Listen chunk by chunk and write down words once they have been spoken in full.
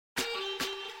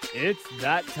It's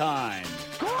that time.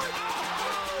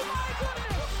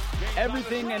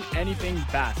 Everything and anything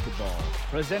basketball,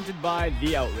 presented by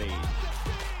The Outrage.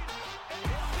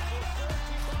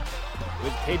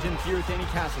 With Kajan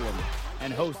Castle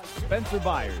and host Spencer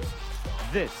Byers,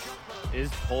 this is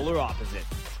Polar Opposites.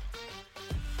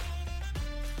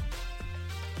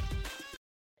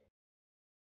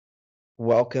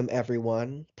 Welcome,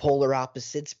 everyone. Polar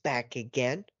Opposites back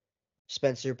again.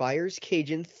 Spencer Byers,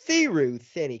 Kajan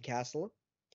Castle.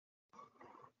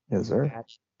 Yes, sir.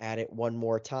 At it one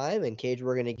more time, and Cage,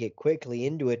 we're going to get quickly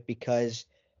into it because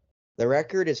the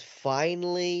record has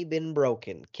finally been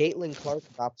broken. Caitlin Clark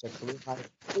drops a career high of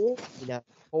 49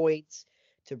 points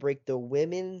to break the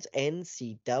women's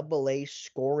NCAA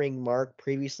scoring mark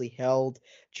previously held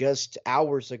just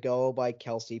hours ago by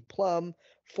Kelsey Plum,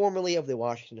 formerly of the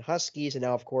Washington Huskies and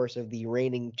now, of course, of the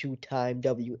reigning two-time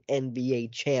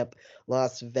WNBA champ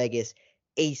Las Vegas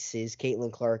Aces.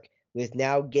 Caitlin Clark, with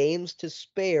now games to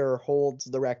spare, holds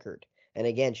the record. And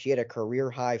again, she had a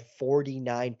career-high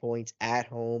 49 points at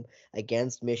home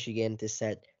against Michigan to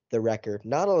set the record.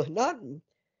 Not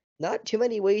too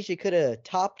many ways you could have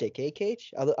topped it,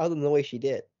 Cage? Other than the way she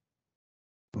did.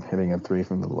 Hitting a three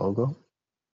from the logo.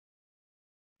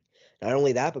 Not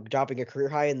only that, but dropping a career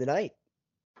high in the night.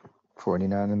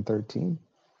 49 and 13.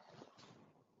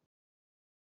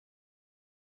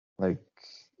 Like,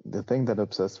 the thing that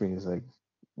upsets me is, like,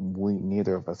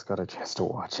 neither of us got a chance to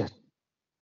watch it.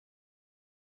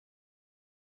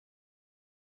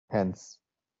 Hence,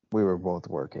 we were both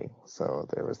working, so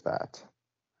there was that.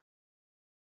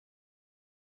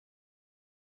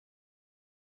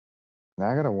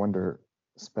 Now I gotta wonder,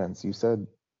 Spence, you said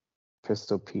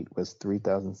Pistol Pete was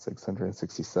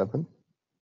 3,667?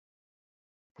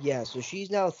 Yeah, so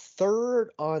she's now third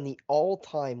on the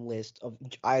all-time list of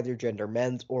either gender,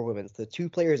 men's or women's. The two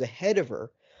players ahead of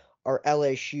her are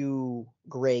LSU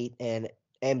great and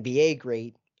NBA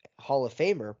great Hall of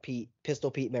Famer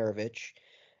Pistol Pete Maravich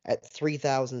at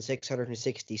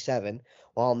 3,667,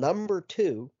 while number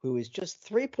two, who is just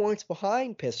 3 points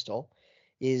behind Pistol,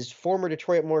 is former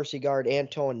Detroit Mercy guard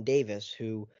Anton Davis,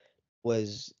 who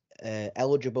was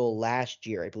eligible last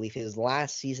year. I believe his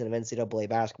last season of NCAA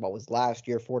basketball was last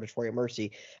year for Detroit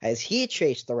Mercy, as he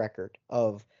chased the record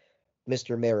of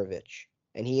Mr. Maravich,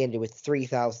 and he ended with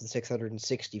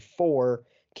 3,664.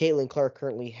 Caitlin Clark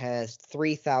currently has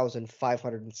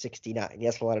 3,569.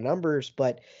 Yes, a lot of numbers,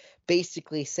 but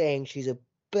basically saying she's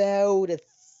about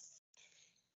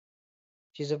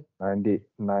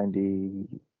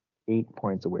 98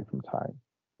 points away from tying.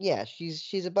 Yeah,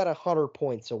 she's about 100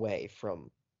 points away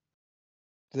from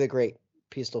the great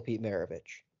Pistol Pete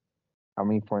Maravich. How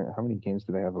many games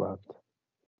do they have left?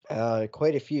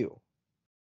 Quite a few.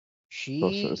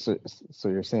 So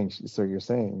you're saying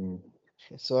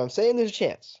So I'm saying there's a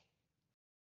chance.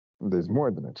 There's more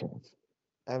than a chance.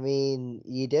 I mean,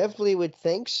 you definitely would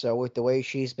think so with the way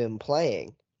she's been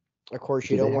playing. Of course,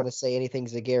 you don't want to say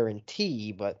anything's a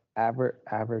guarantee, but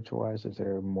average-wise, is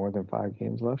there more than 5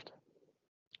 games left?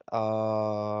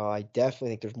 I definitely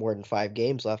think there's more than 5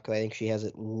 games left because I think she has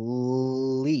at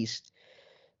least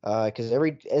because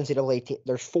every NCAA team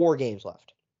there's 4 games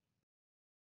left.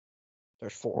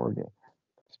 There's 4 games.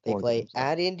 They play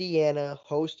at Indiana,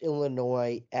 host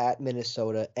Illinois, at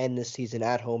Minnesota, end the season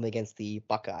at home against the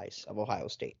Buckeyes of Ohio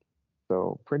State.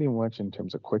 So pretty much in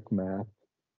terms of quick math,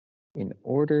 in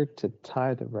order to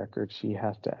tie the record, she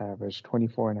has to average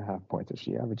 24.5 points. If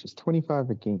she averages 25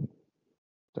 a game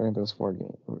during those 4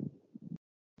 games,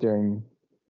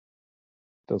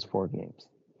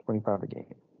 25 a game,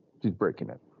 she's breaking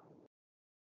it.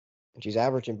 She's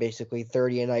averaging basically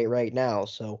 30 a night right now,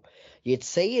 so you'd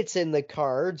say it's in the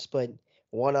cards, but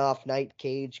one-off night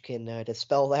Cage can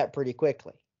dispel that pretty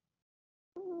quickly.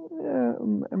 Yeah,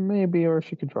 maybe, or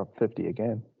she could drop 50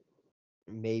 again.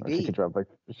 Maybe. Or she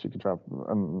could drop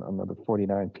another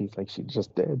 49 piece like she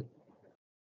just did.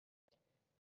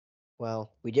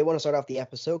 Well, we did want to start off the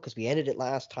episode because we ended it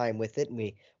last time with it, and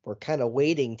we were kind of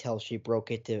waiting till she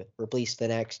broke it to release the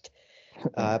next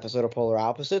episode of Polar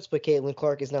Opposites. But Caitlin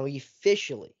Clark is now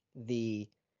officially the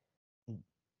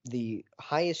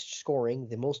highest scoring,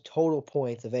 the most total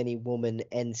points of any woman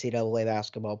NCAA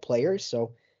basketball player.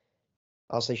 So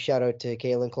I'll say shout out to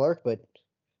Caitlin Clark, but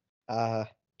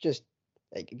just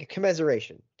a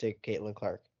commiseration to Caitlin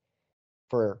Clark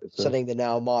for setting the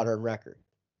now modern record.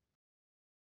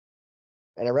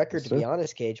 And a record, to be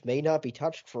honest, Cage, may not be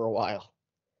touched for a while.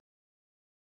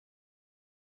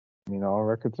 I mean, all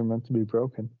records are meant to be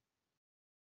broken.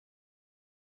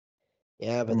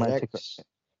 Yeah, but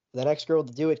the next girl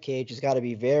to do it, Cage, has got to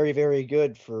be very, very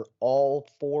good for all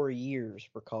 4 years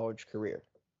for college career.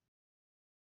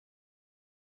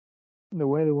 The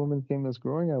way the women's game is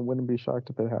growing, I wouldn't be shocked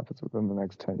if it happens within the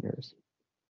next 10 years.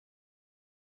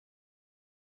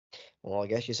 Well, I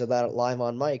guess you said that live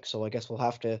on mic, so I guess we'll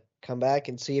have to come back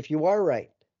and see if you are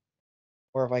right.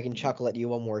 Or if I can chuckle at you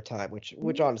one more time, which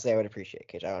honestly I would appreciate,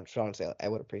 Cage. Honestly, I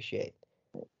would appreciate.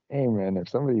 Hey, man, if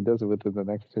somebody does it within the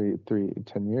next 10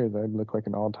 years, I'd look like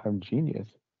an all-time genius.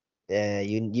 Yeah,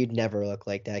 you'd never look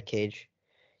like that, Cage.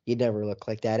 You'd never look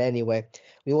like that. Anyway,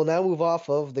 we will now move off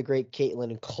of the great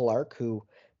Caitlin Clark, who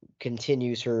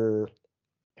continues her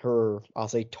I'll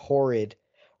say torrid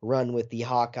run with the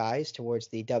Hawkeyes towards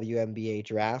the WNBA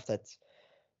draft. That's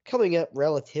coming up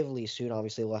relatively soon.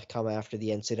 Obviously, will come after the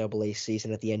NCAA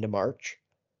season at the end of March.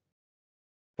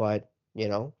 But,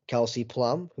 Kelsey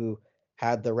Plum, who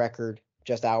had the record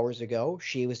just hours ago,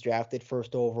 she was drafted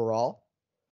first overall.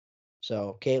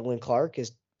 So Caitlin Clark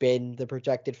has been the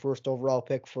projected first overall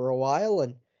pick for a while,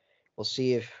 and we'll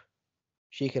see if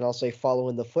she can also follow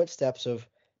in the footsteps of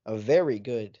a very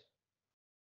good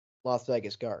Las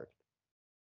Vegas guard.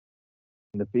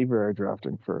 The Fever are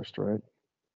drafting first, right?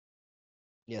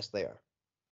 Yes, they are.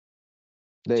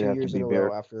 They 2 have to years be in a very,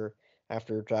 row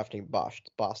after drafting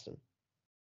Boston.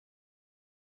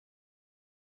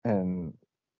 and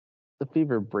the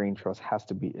Fever brain trust has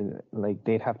to be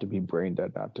they'd have to be brain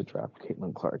dead not to draft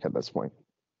Caitlin Clark at this point.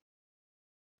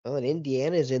 Well, and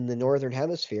Indiana's in the northern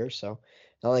hemisphere, so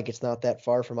not like it's not that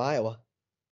far from Iowa.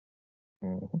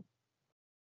 Mm-hmm.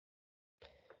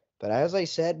 But as I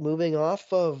said, moving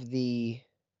off of the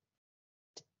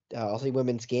I'll say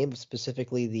women's game,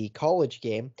 specifically the college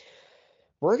game,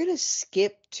 we're going to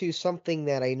skip to something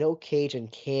that I know Kajan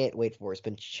can't wait for. Has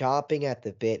been chopping at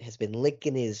the bit, has been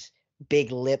licking his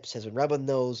big lips, has been rubbing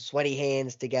those sweaty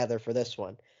hands together for this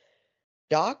one.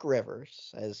 Doc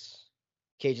Rivers, as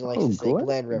Kajan likes to say,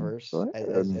 Glenn Rivers,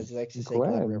 as he likes to say,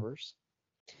 Glenn Rivers,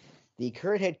 the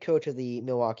current head coach of the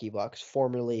Milwaukee Bucks,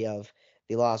 formerly of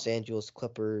the Los Angeles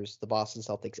Clippers, the Boston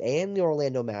Celtics, and the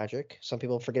Orlando Magic. Some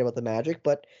people forget about the Magic,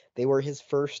 but they were his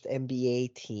first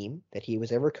NBA team that he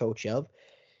was ever coach of.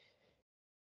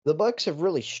 The Bucks have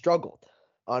really struggled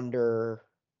under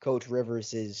Coach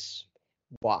Rivers'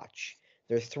 watch.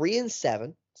 They're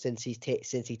 3-7 since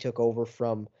he took over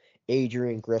from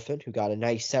Adrian Griffin, who got a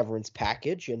nice severance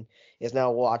package and is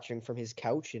now watching from his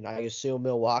couch in, I assume,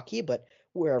 Milwaukee, but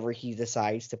wherever he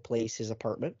decides to place his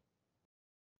apartment.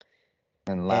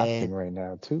 And lasting right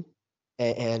now, too.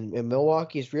 And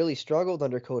Milwaukee's really struggled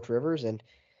under Coach Rivers, and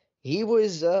he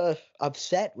was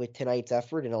upset with tonight's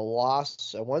effort in a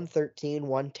loss, a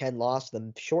 113-110 loss to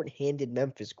the shorthanded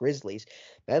Memphis Grizzlies.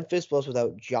 Memphis was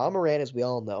without John Moran, as we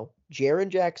all know, Jaren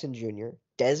Jackson Jr.,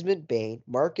 Desmond Bane,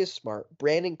 Marcus Smart,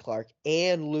 Brandon Clark,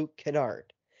 and Luke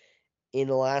Kennard in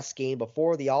the last game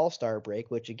before the All-Star break,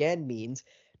 which again means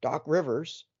Doc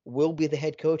Rivers will be the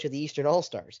head coach of the Eastern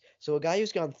All-Stars. So a guy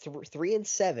who's gone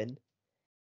 3-7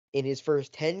 in his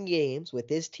first 10 games with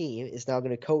this team is now going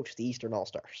to coach the Eastern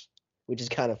All-Stars, which is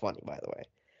kind of funny, by the way.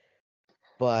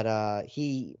 But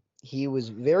he was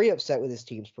very upset with his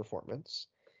team's performance.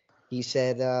 He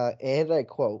said, and I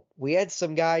quote, "We had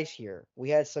some guys here. We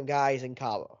had some guys in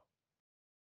Cabo."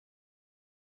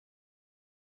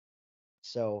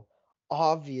 So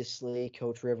obviously,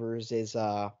 Coach Rivers is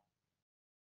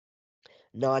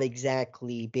not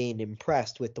exactly being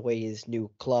impressed with the way his new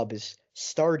club is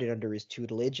started under his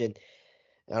tutelage, and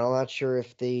I'm not sure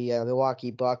if the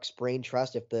Milwaukee Bucks brain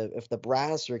trust, if the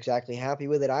Brass are exactly happy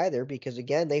with it either, because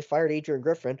again, they fired Adrian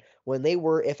Griffin when they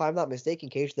were, if I'm not mistaken,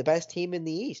 Cage, the best team in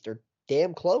the East, or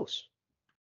damn close.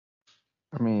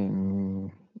 I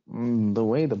mean, the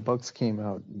way the Bucks came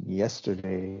out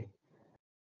yesterday,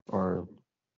 or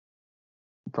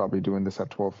probably doing this at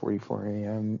 12:44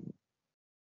 a.m.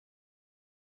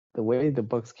 The way the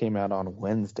Bucks came out on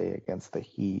Wednesday against the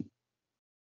Heat,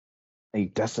 a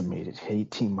decimated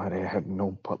Heat team might have had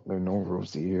no Butler, no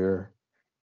Rozier,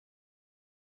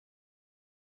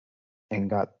 and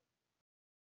got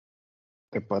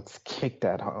their butts kicked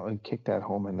at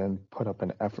home, and then put up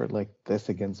an effort like this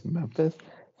against Memphis.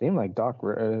 Seemed like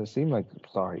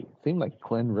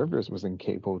Glenn Rivers was in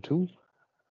capo too.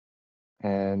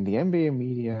 And the NBA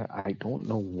media, I don't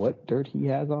know what dirt he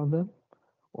has on them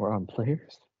or on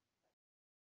players.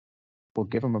 We'll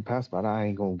give him a pass, but I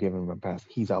ain't gonna give him a pass.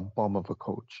 He's a bum of a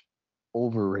coach.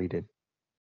 Overrated.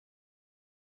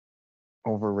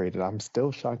 I'm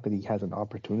still shocked that he has an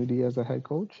opportunity as a head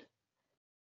coach.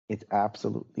 It's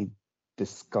absolutely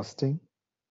disgusting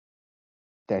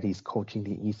that he's coaching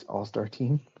the East All-Star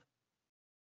team.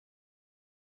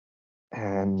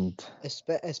 And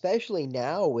especially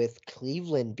now with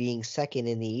Cleveland being second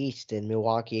in the East and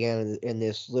Milwaukee in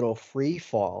this little free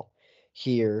fall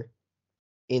here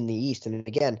in the East. And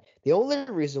again, the only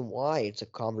reason why it's a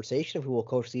conversation of who will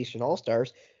coach the Eastern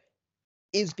All-Stars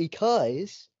is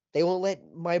because they won't let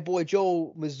my boy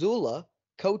Joe Mazzulla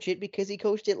coach it because he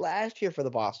coached it last year for the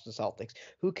Boston Celtics,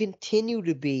 who continue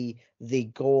to be the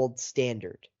gold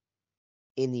standard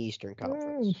in the Eastern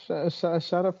Conference.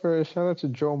 Shout out to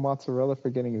Joe Mozzarella for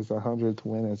getting his 100th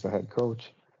win as a head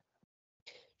coach.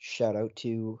 Shout out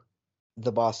to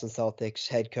the Boston Celtics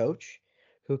head coach,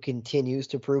 who continues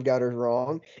to prove doubters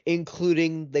wrong,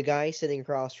 including the guy sitting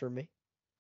across from me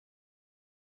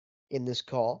in this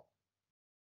call,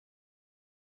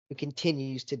 who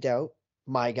continues to doubt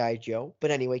my guy Joe.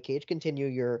 But anyway, Cage, continue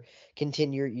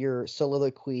your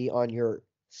soliloquy on your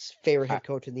favorite head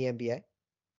coach in the NBA.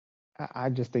 I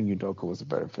just think Udoka was a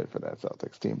better fit for that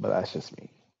Celtics team, but that's just me.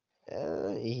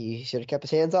 He should have kept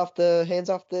his hands off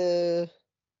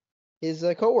his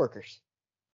coworkers.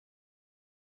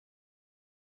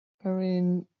 I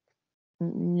mean,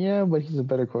 yeah, but he's a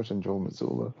better coach than Joe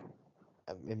Mazzulla.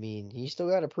 I mean, he still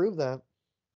got to prove that.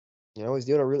 You know,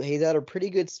 he's had a pretty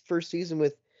good first season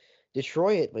with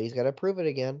Detroit, but he's got to prove it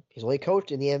again. He's only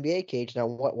coached in the NBA cage now.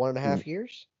 What, 1.5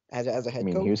 years as a head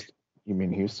coach? You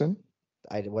mean Houston?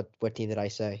 What team did I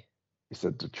say? You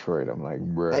said Detroit. I'm like,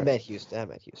 bruh. I meant Houston.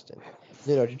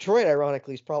 No, Detroit,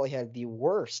 ironically, has probably had the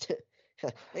worst.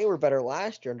 They were better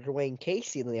last year under Dwayne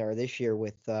Casey than they are this year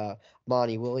with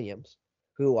Monty Williams,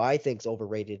 who I think is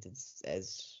overrated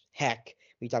as heck.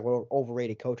 We talk about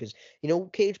overrated coaches. You know,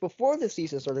 Cage, before the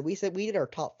season started, we said we did our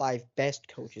top 5 best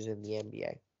coaches in the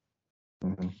NBA.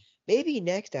 Mm-hmm. Maybe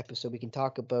next episode we can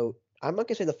talk about, I'm not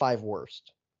going to say the 5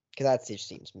 worst, because that just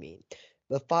seems mean.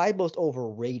 The 5 most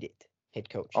overrated head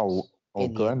coaches.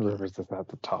 Glenn Rivers is at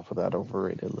the top of that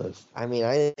overrated list. I mean,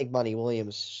 I think Monty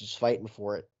Williams is fighting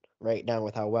for it right now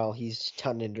with how well he's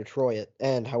done in Detroit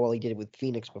and how well he did with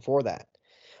Phoenix before that.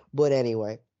 But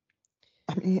anyway.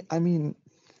 I mean,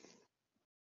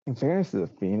 in fairness to the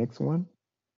Phoenix one,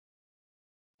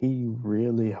 he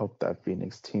really helped that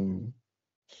Phoenix team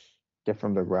get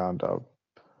from the ground up,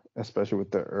 especially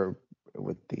with the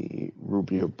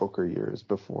Rubio Booker years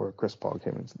before Chris Paul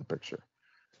came into the picture.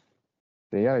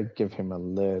 They gotta give him a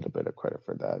little bit of credit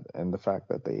for that, and the fact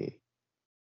that they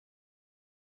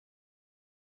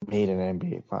made an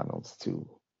NBA Finals too.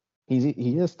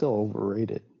 He is still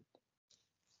overrated,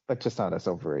 but just not as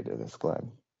overrated as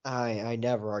Glenn. I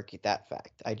never argued that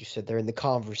fact. I just said they're in the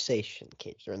conversation,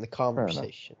 Cage. They're in the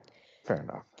conversation. Fair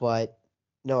enough. But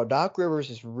no, Doc Rivers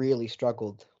has really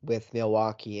struggled with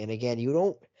Milwaukee, and again,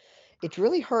 it's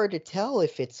really hard to tell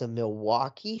if it's a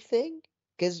Milwaukee thing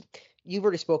because you've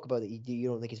already spoke about that. You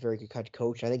don't think he's a very good head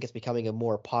coach. I think it's becoming a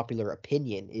more popular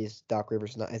opinion is Doc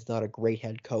Rivers is not a great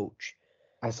head coach.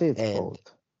 I say it's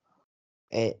both.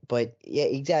 But yeah,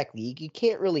 exactly. You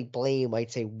can't really blame,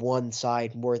 I'd say, one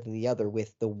side more than the other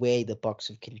with the way the Bucks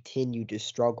have continued to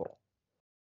struggle.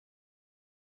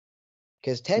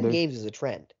 Because 10 games is a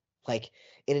trend. Like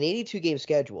in an 82-game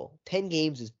schedule, 10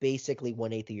 games is basically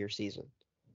 1/8 of your season.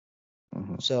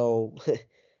 Mm-hmm. So,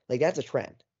 like that's a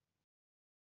trend.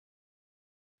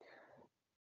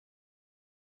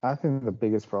 I think the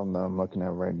biggest problem that I'm looking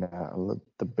at right now,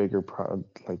 the bigger problem,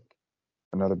 like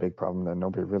another big problem that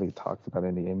nobody really talks about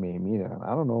in the NBA media.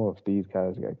 I don't know if these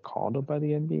guys get called up by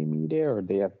the NBA media or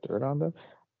they have dirt on them,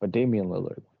 but Damian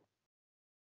Lillard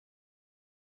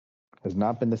has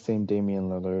not been the same Damian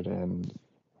Lillard, and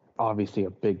obviously a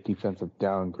big defensive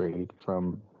downgrade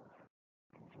from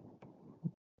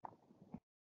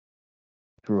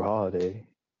Drew Holiday.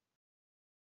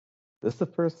 This is the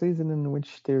first season in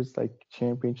which there's like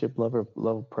championship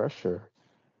level pressure,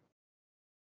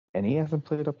 and he hasn't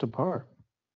played up to par.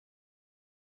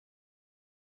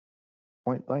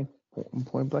 Point blank,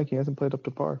 he hasn't played up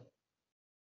to par.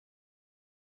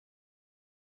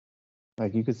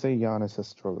 Like you could say Giannis has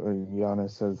struggled.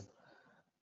 Giannis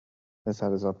has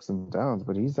had his ups and downs,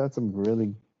 but he's had some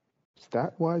really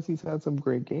stat-wise. He's had some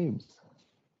great games.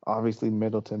 Obviously,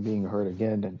 Middleton being hurt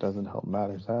again, that doesn't help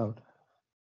matters out.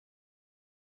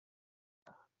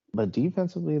 But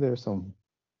defensively, there's some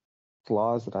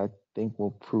flaws that I think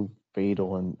will prove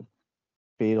fatal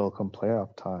come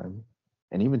playoff time.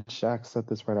 And even Shaq said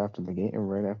this right after the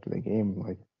game.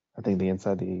 Like I think the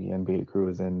Inside the NBA crew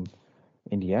is in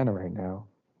Indiana right now.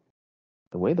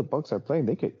 The way the Bucks are playing,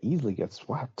 they could easily get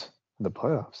swept in the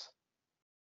playoffs.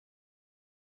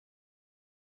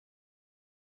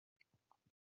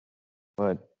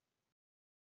 But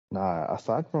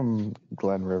aside from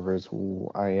Glenn Rivers, who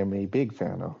I am a big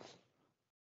fan of,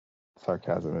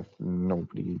 sarcasm if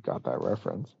nobody got that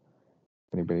reference,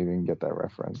 anybody didn't get that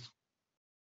reference.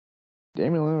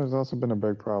 Damian Lillard has also been a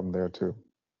big problem there too.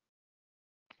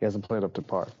 He hasn't played up to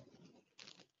par.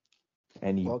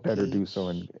 and he better do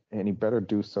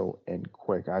so, and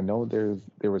quick. I know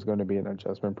there was going to be an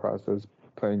adjustment process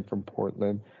playing from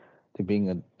Portland to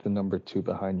being the number 2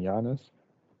 behind Giannis,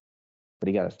 but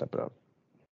he got to step it up.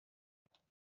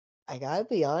 I gotta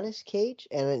be honest, Cage,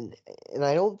 and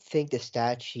I don't think the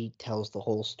stat sheet tells the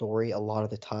whole story a lot of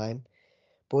the time.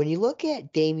 But when you look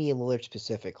at Damian Lillard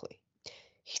specifically,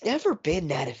 he's never been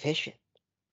that efficient.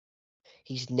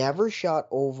 He's never shot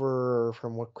over,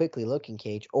 from what quickly looking,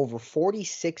 Cage, over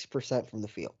 46% from the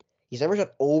field. He's never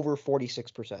shot over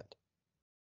 46%.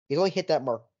 He's only hit that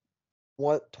mark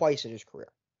twice in his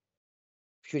career,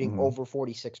 shooting over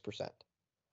 46%.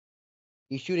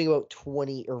 He's shooting about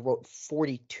 20 or about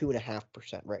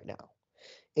 42.5% right now.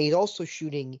 And he's also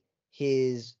shooting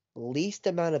his least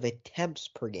amount of attempts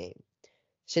per game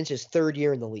since his third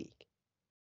year in the league.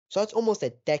 So that's almost a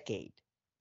decade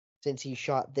since he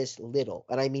shot this little.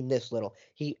 And I mean this little.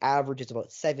 He averages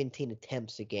about 17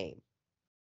 attempts a game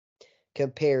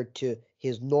compared to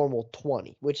his normal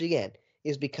 20, which again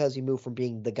is because he moved from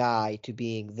being the guy to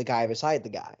being the guy beside the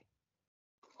guy.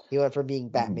 He went from being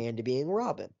Batman to being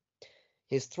Robin.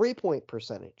 His 3-point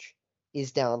percentage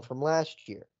is down from last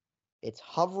year. It's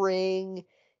hovering-ish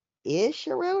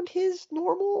around his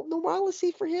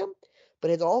normalcy for him, but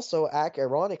it's also,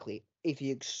 ironically, if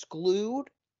you exclude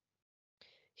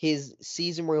his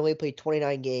season where he only played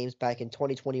 29 games back in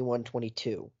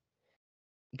 2021-22,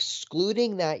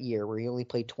 excluding that year where he only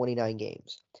played 29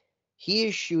 games, he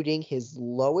is shooting his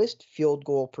lowest field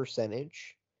goal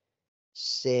percentage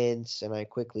since, and I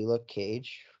quickly look,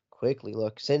 Cage,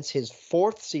 since his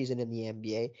 4th season in the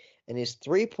NBA, and his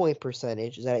 3-point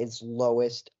percentage is at its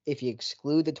lowest. If you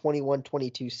exclude the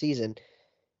 21-22 season,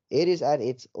 it is at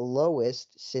its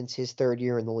lowest since his 3rd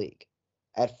year in the league,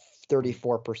 at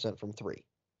 34% from 3.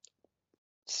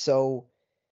 So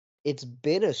it's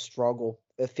been a struggle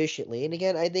efficiently. And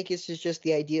again, I think this is just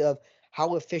the idea of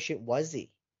how efficient was he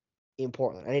in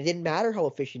Portland. And it didn't matter how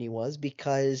efficient he was,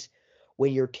 because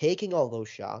when you're taking all those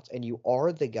shots and you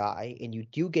are the guy and you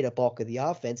do get a bulk of the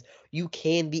offense, you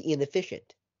can be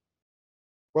inefficient.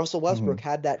 Russell Westbrook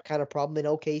had that kind of problem in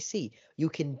OKC. You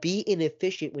can be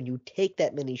inefficient when you take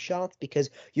that many shots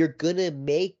because you're gonna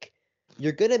make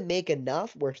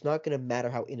enough where it's not gonna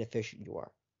matter how inefficient you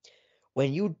are.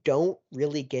 When you don't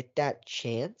really get that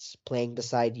chance playing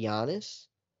beside Giannis,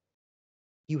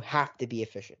 you have to be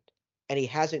efficient. And he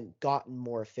hasn't gotten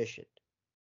more efficient.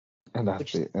 And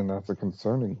that's the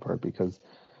concerning part, because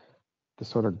the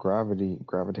sort of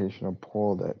gravitational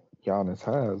pull that Giannis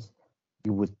has,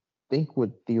 you would think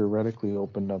would theoretically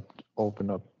open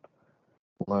up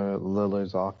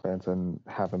Lillard's offense and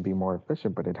have him be more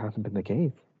efficient, but it hasn't been the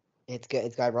case.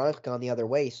 It's ironically gone the other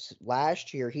way.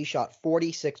 Last year, he shot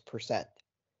 46%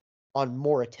 on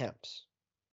more attempts.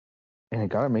 And it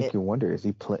gotta make you wonder: is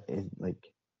he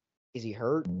Is he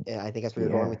hurt? I think that's where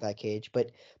you're going with that, Cage.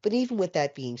 But even with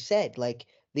that being said, like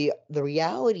the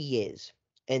reality is,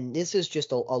 and this is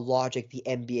just a logic the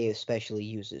NBA especially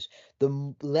uses,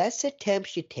 the less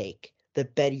attempts you take, the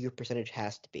better your percentage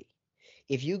has to be.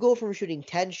 If you go from shooting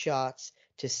 10 shots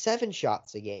to 7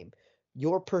 shots a game,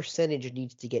 your percentage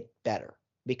needs to get better,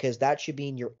 because that should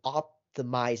mean you're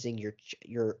optimizing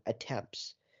your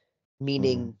attempts.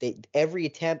 Meaning that every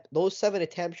attempt, those 7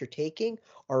 attempts you're taking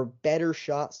are better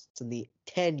shots than the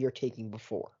 10 you're taking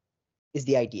before, is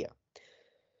the idea.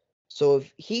 So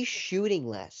if he's shooting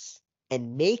less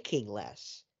and making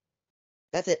less,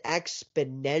 that's an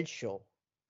exponential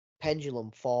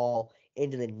pendulum fall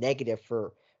into the negative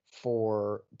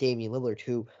for Damian Lillard,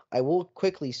 who I will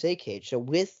quickly say, Cage, so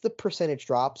with the percentage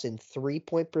drops in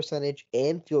 3-point percentage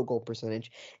and field goal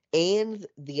percentage, and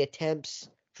the attempts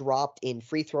dropped in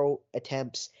free throw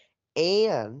attempts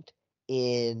and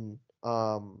in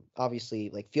obviously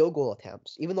like field goal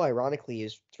attempts, even though ironically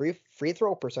his free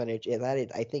throw percentage is at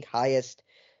it, I think, highest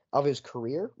of his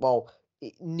career. Well,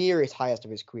 near his highest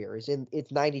of his career.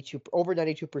 It's 92, over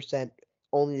 92%,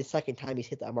 only the second time he's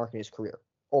hit that mark in his career.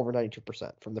 Over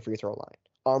 92% from the free throw line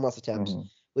on less attempts,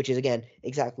 which is again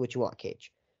exactly what you want,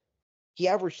 Cage. He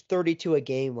averaged 32 a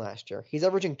game last year. He's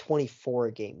averaging 24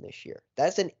 a game this year.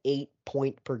 That's an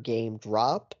 8-point per game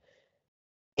drop,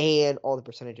 and all the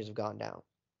percentages have gone down.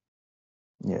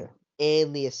 Yeah.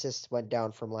 And the assists went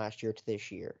down from last year to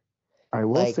this year. I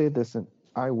will say this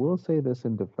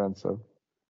in defense of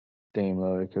Dame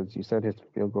Lillard, because you said his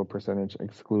field goal percentage,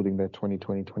 excluding the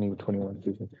 2020-2021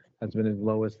 season, has been his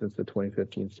lowest since the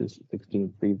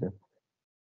 2015-16 season.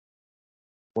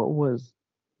 What's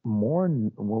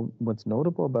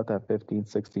notable about that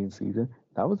 15-16 season,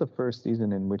 that was the first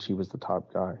season in which he was the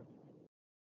top guy.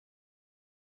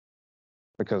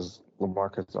 Because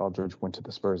LaMarcus Aldridge went to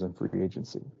the Spurs in free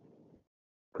agency.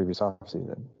 previous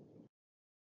offseason.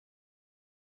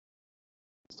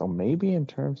 So maybe in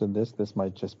terms of this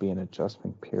might just be an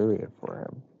adjustment period for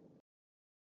him.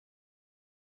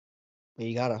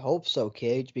 You gotta hope so,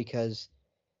 Cage, because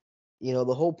the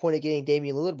whole point of getting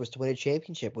Damian Lillard was to win a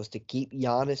championship, was to keep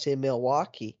Giannis in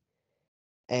Milwaukee.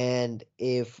 And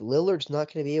if Lillard's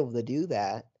not going to be able to do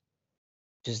that,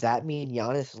 does that mean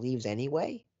Giannis leaves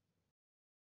anyway?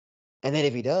 And then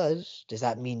if he does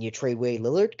that mean you trade away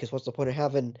Lillard? Because what's the point of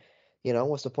having,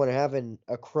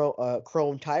 a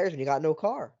chrome tires when you got no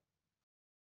car?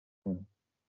 Hmm.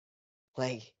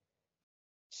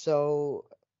 So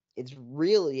it's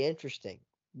really interesting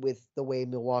with the way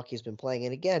Milwaukee's been playing.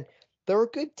 And again, they're a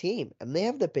good team, and they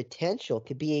have the potential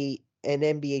to be an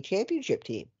NBA championship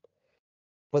team,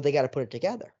 but they got to put it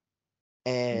together.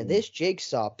 And this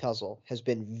jigsaw puzzle has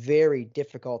been very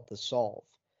difficult to solve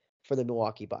for the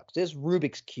Milwaukee Bucks. This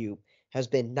Rubik's Cube has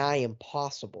been nigh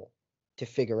impossible to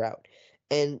figure out.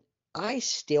 And I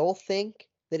still think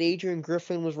that Adrian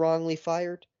Griffin was wrongly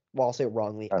fired. Well, I'll say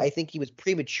wrongly. I think he was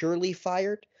prematurely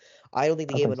fired. I don't think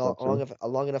they gave him a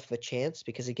long enough of a chance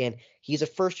because, again, he's a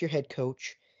first-year head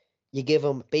coach. You give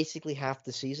him basically half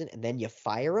the season, and then you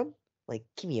fire him? Like,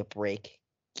 give me a break.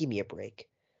 Give me a break.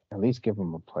 At least give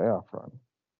him a playoff run.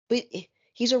 But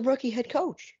he's a rookie head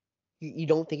coach. You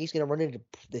don't think he's going to run into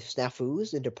the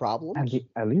snafus, into problems?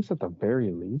 At least at the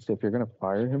very least, if you're going to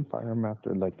fire him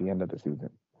after like the end of the season.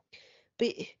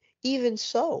 But even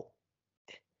so,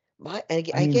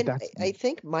 I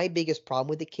think my biggest problem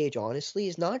with the Cage, honestly,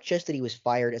 is not just that he was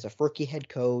fired as a rookie head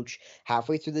coach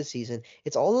halfway through the season.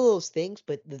 It's all of those things,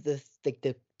 but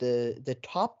the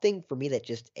top thing for me that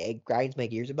just grinds my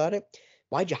gears about it,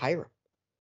 why'd you hire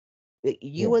him?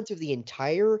 You went through the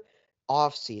entire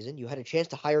offseason. You had a chance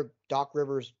to hire Doc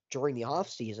Rivers during the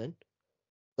offseason.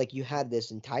 Like, you had this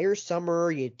entire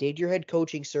summer. You did your head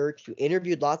coaching search. You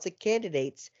interviewed lots of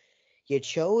candidates. You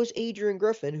chose Adrian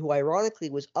Griffin, who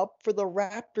ironically was up for the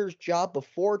Raptors job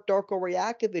before Darko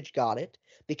Rajakovic got it,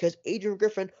 because Adrian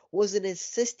Griffin was an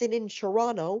assistant in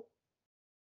Toronto.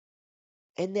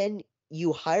 And then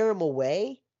you hire him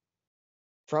away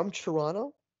from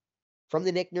Toronto, from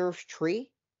the Nick Nurse tree,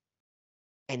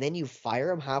 and then you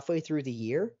fire him halfway through the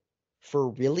year for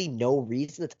really no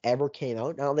reason that's ever came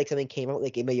out. Not like something came out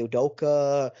like Ime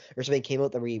Udoka or something came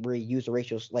out that where he used the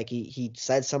ratios, like he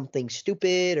said something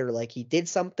stupid or like he did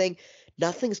something.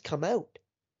 Nothing's come out.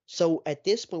 So at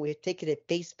this point, we have to take it at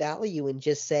face value and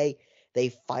just say they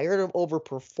fired him over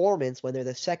performance when they're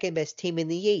the second best team in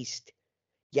the East.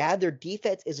 Yeah, their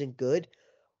defense isn't good.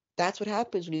 That's what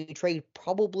happens when you trade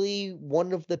probably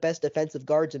one of the best defensive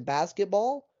guards in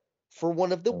basketball for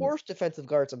one of the worst defensive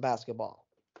guards in basketball.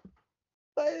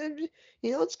 But,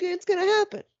 it's going to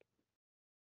happen.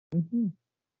 Mm-hmm.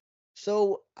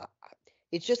 So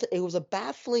it was a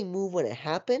baffling move when it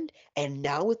happened, and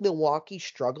now with Milwaukee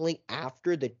struggling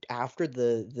after the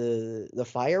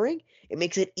firing, it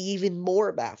makes it even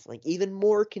more baffling, even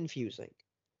more confusing.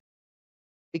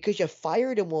 Because you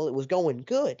fired him while it was going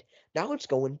good. Now it's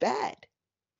going bad.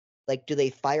 Like, do they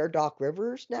fire Doc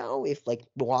Rivers now if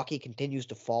Milwaukee continues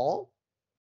to fall?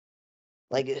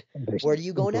 Like, where do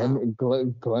you go now?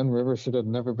 Glenn Rivers should have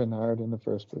never been hired in the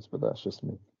first place, but that's just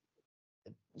me.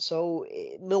 So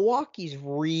Milwaukee's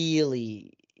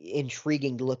really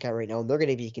intriguing to look at right now, and they're going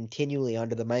to be continually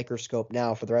under the microscope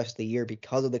now for the rest of the year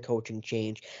because of the coaching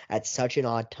change at such an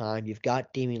odd time. You've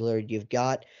got Damian Lillard, you've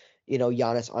got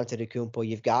Giannis Antetokounmpo,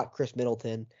 you've got Chris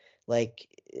Middleton. Like,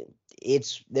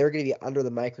 they're going to be under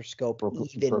the microscope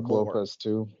even Brook more. Lopez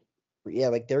too. Yeah,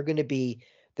 like they're going to be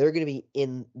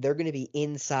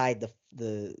inside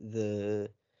the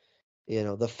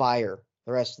fire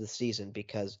the rest of the season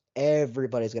because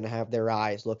everybody's going to have their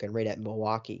eyes looking right at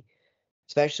Milwaukee,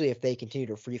 especially if they continue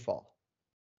to free fall.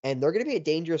 And they're going to be a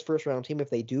dangerous first round team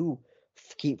if they do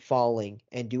keep falling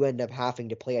and do end up having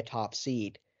to play a top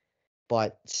seed.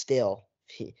 But still,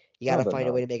 you got to find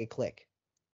a way to make it click.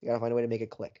 They're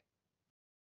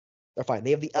fine.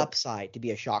 They have the upside to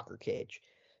be a shocker, Cage.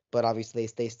 But obviously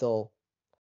they still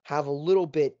have a little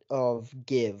bit of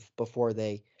give before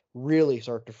they really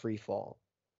start to free fall.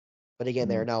 But again,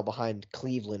 they're now behind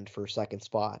Cleveland for second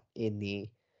spot in the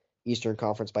Eastern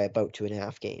Conference by about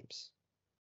 2.5 games.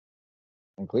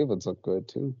 And Cleveland's look good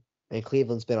too. And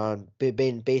Cleveland's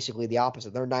been basically the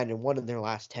opposite. They're 9-1 in their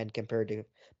last 10 compared to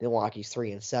Milwaukee's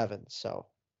 3-7. So,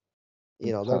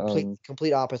 they're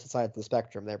complete opposite sides of the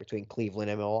spectrum there between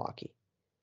Cleveland and Milwaukee.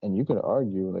 And you could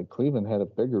argue like Cleveland had a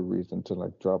bigger reason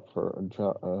to drop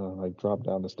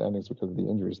down the standings because of the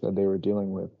injuries that they were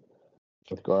dealing with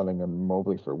Garland and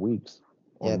Mobley for weeks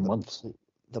or months.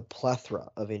 The plethora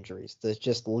of injuries, the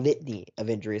just litany of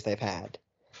injuries they've had.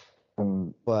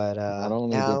 And But not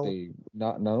only did now, they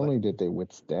not but only did they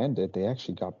withstand it, they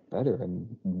actually got better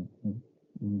and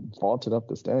vaulted up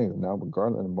the standings. Now with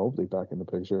Garland and Mobley back in the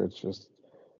picture, it's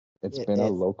been a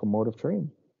it's locomotive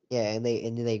train. yeah,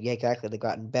 yeah, exactly, they've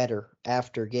gotten better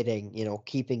after getting,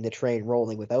 keeping the train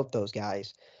rolling without those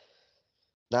guys.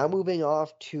 Now moving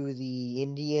off to the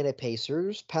Indiana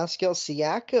Pacers, Pascal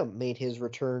Siakam made his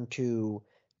return to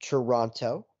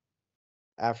Toronto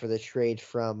after the trade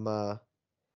from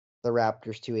the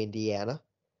Raptors to Indiana.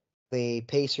 The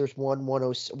Pacers won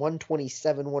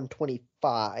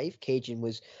 127-125. Kajan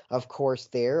was, of course,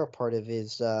 there, a part of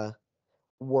his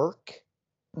work.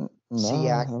 Nah,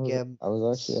 Siakam, I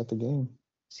was actually at the game.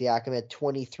 Siakam had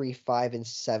 23, 5, and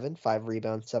 7, 5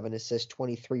 rebounds, 7 assists,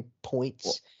 23 Well,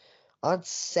 points on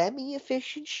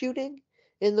semi-efficient shooting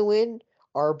in the win.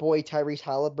 Our boy Tyrese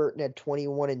Halliburton had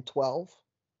 21 and 12.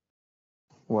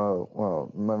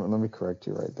 let me correct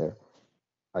you right there.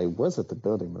 I was at the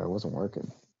building, but I wasn't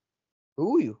working.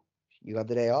 Ooh, you got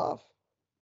the day off.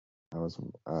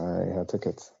 I had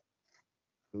tickets.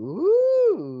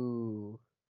 Ooh.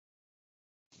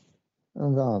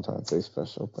 And Valentine's Day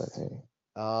special, but hey.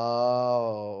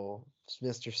 Oh, it's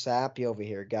Mr. Sappy over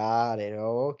here. Got it.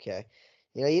 Okay.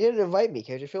 You didn't invite me,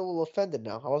 kid. I feel a little offended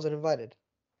now. I wasn't invited.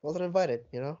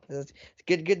 It's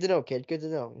good to know, kid. Good to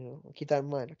know. I'll keep that in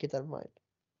mind.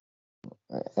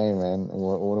 Hey man,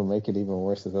 what'll make it even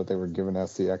worse is that they were giving out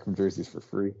Siakam jerseys for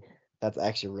free. That's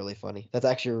actually really funny. By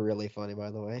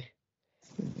the way.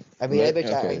 I mean, I But bet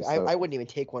you okay, I so wouldn't even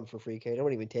take one for free, kid. I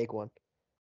wouldn't even take one.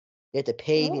 You have to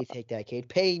pay me to take that, kid.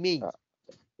 Pay me.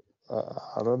 uh,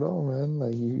 I don't know, man.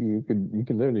 Like you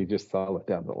could literally just sell it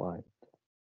down the line.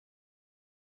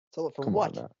 Sell it for Come on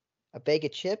what? now. A bag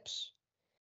of chips?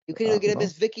 You couldn't even get a No,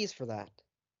 Miss Vicky's for that.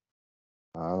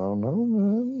 I don't know,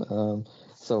 man.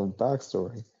 So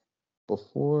backstory.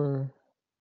 Before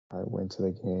I went to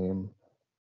the game,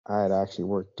 I had actually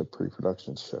worked a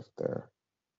pre-production shift there.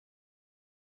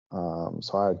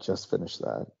 So I had just finished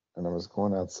that, and I was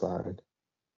going outside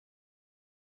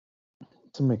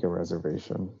to make a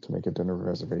reservation, to make a dinner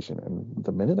reservation. And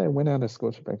the minute I went out of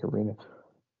Scotiabank Arena,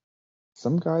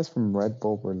 some guys from Red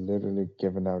Bull were literally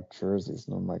giving out jerseys,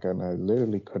 and I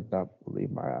literally could not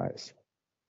believe my eyes.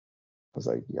 I was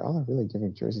like, y'all are really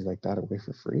giving jerseys like that away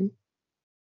for free?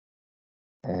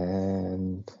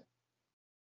 And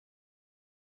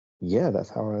yeah, that's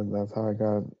how I got that's how I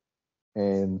got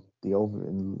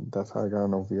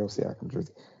an OVO Siakam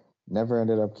jersey. Never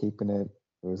ended up keeping it.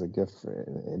 It was a gift.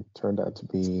 It turned out to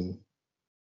be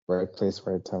right place,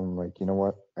 right time. I'm like, you know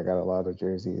what? I got a lot of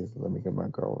jerseys. Let me get my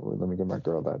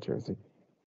girl that jersey.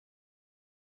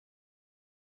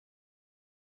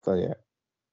 So yeah,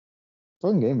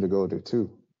 fun game to go to too.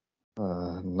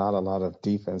 Not a lot of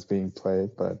defense being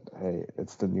played, but hey,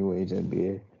 it's the new age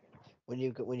NBA. When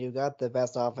you got the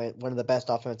best one of the best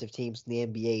offensive teams in the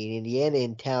NBA in Indiana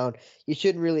in town, you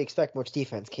shouldn't really expect much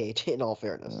defense, Cage. In all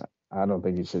fairness, I don't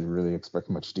think you should really expect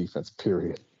much defense,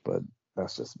 period. But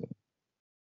that's just me.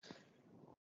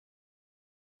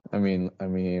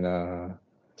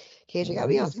 Cage, I gotta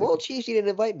be honest. I'm a little cheesed you didn't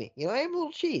invite me. I am a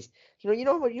little cheesed. You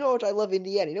know what I love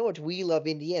Indiana. You know what we love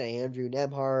Indiana. Andrew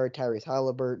Nemhard, Tyrese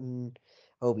Halliburton,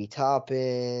 Obi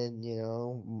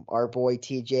Toppin. Our boy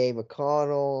T.J.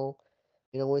 McConnell.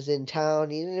 Was in town.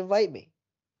 He didn't invite me.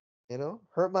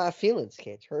 Hurt my feelings,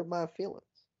 Cage. Hurt my feelings.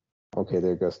 Okay,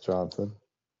 there goes Johnson.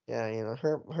 Yeah,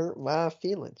 hurt my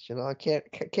feelings. I can't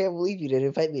believe you didn't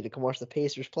invite me to come watch the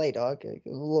Pacers play, dog. I was a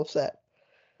little upset.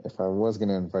 If I was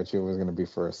gonna invite you, it was gonna be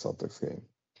for a Celtics game.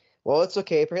 Well, it's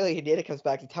okay. Apparently, Indiana comes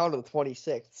back to town on the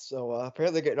 26th, so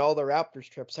apparently they're getting all the Raptors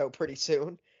trips out pretty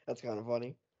soon. That's kind of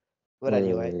funny. But Wait,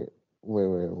 anyway, wait, wait,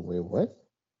 wait, wait, what?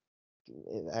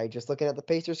 I just looking at the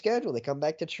Pacers schedule. They come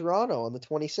back to Toronto on the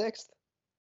 26th.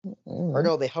 Or Anyway,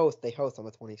 no, they host on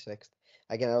the 26th.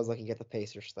 Again, I was looking at the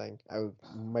Pacers thing.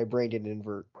 My brain didn't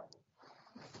invert.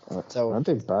 So aren't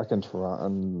they back in Toronto?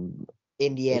 They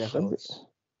Indiana should be. hosts.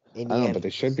 I don't know, Indiana but they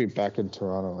should hosts. be back in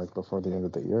Toronto like before the end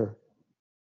of the year.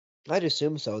 I'd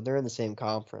assume so. They're in the same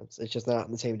conference. It's just not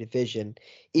in the same division.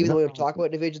 Even though we don't No, talk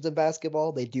about divisions in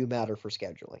basketball, they do matter for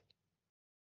scheduling.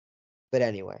 But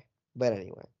anyway,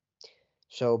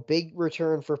 so big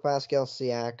return for Pascal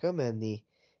Siakam, and the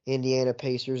Indiana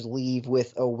Pacers leave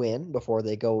with a win before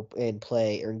they go and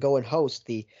play or go and host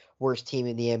the worst team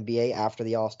in the NBA after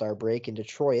the All-Star break in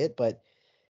Detroit. But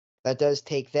that does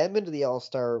take them into the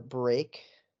All-Star break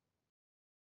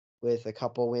with a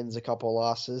couple wins, a couple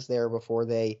losses there before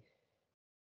they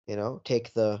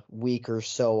take the week or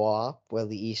so off while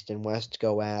the East and West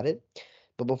go at it.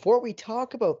 But before we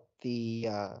talk about the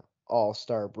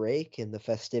All-Star break and the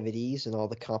festivities and all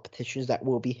the competitions that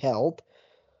will be held,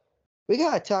 we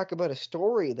got to talk about a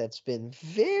story that's been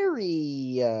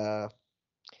very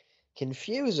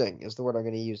confusing, is the word I'm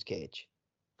going to use, Cage.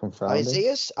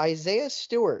 Confounding. Isaiah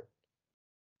Stewart,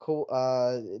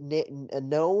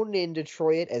 known in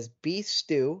Detroit as Beef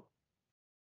Stew, I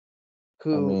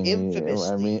who mean, I mean,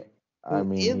 infamously, I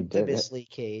mean, he did it.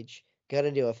 Cage, got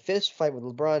into a fist fight with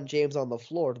LeBron James on the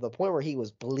floor to the point where he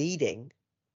was bleeding.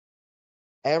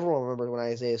 Everyone remembers when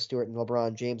Isaiah Stewart and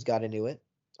LeBron James got into it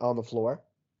on the floor.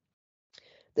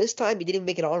 This time, he didn't even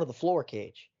make it onto the floor,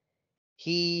 Cage.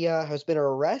 He has been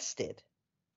arrested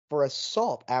for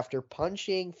assault after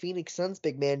punching Phoenix Suns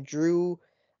big man Drew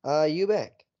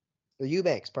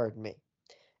Eubanks, pardon me.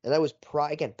 And that was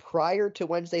prior to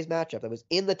Wednesday's matchup. That was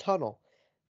in the tunnel.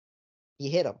 He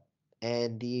hit him,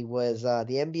 and he was the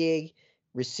NBA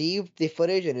received the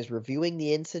footage and is reviewing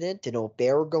the incident to know if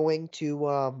they're going to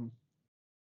what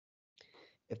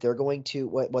they're going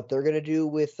to do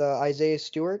with Isaiah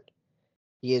Stewart.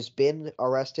 He has been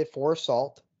arrested for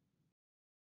assault,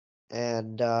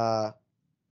 and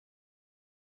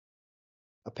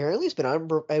apparently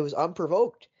it was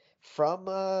unprovoked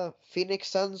from Phoenix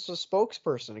Suns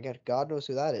spokesperson. Again, God knows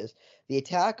who that is. The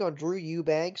attack on Drew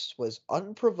Eubanks was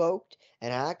unprovoked,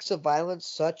 and acts of violence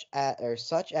such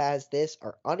as this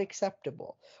are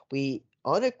unacceptable. We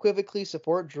unequivocally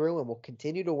support Drew and will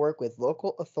continue to work with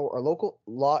local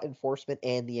law enforcement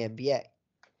and the NBA.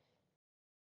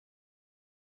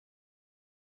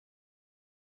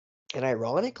 And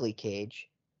ironically, Cage,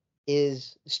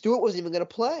 is Stewart wasn't even going to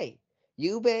play.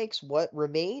 Eubanks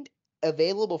remained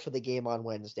available for the game on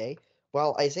Wednesday,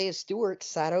 while Isaiah Stewart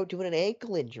sat out due to an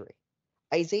ankle injury.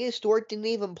 Isaiah Stewart didn't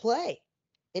even play,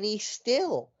 and he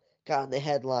still got in the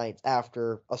headlines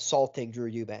after assaulting Drew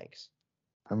Eubanks.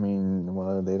 I mean,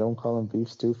 well, they don't call him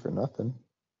beef stew for nothing.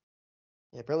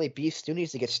 And apparently, beef stew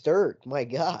needs to get stirred. My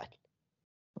God.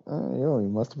 He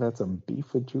must have had some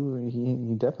beef with Drew. He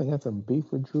definitely had some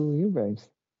beef with Drew Eubanks.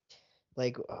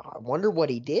 Like, I wonder what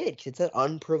he did, because it said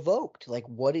unprovoked. Like,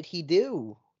 what did he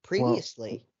do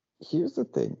previously? Well, here's the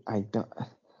thing.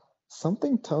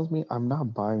 Something tells me I'm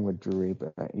not buying what Drew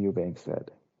Eubanks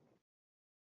said.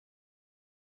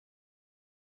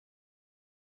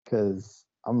 Because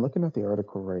I'm looking at the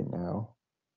article right now.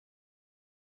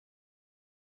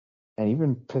 And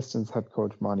even Pistons head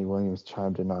coach Monty Williams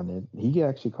chimed in on it. He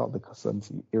actually called the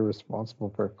Suns irresponsible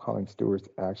for calling Stewart's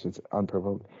actions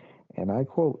unprovoked. And I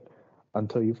quote,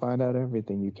 "Until you find out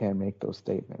everything, you can't make those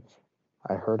statements.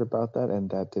 I heard about that, and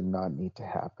that did not need to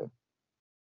happen."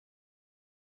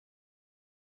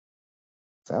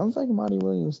 Sounds like Monty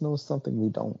Williams knows something we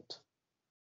don't.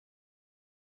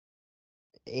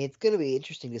 It's going to be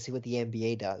interesting to see what the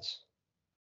NBA does.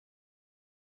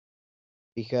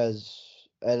 Because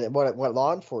what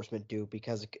law enforcement do,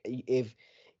 because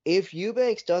if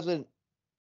Eubanks doesn't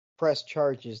press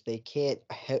charges, they can't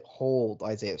hold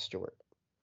Isaiah Stewart.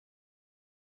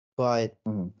 But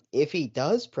if he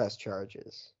does press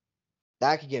charges,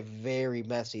 that could get very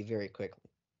messy very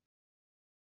quickly.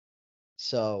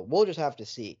 So we'll just have to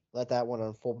see. Let that one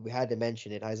unfold. We had to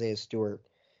mention it. Isaiah Stewart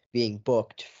being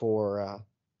booked for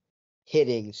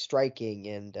hitting, striking,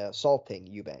 and assaulting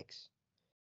Eubanks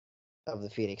of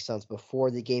the Phoenix Suns before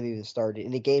the game even started,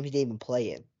 in a game he didn't even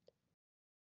play in.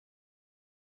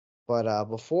 But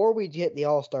before we hit the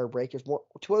All-Star break, there's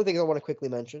two other things I want to quickly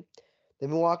mention. The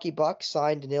Milwaukee Bucks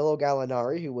signed Danilo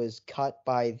Gallinari, who was cut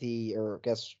by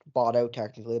bought out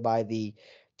technically by the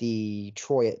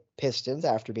Detroit Pistons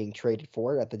after being traded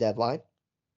for it at the deadline.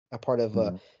 A part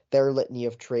of their litany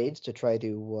of trades to try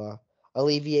to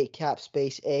alleviate cap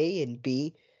space A, and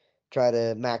B, try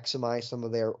to maximize some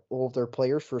of their older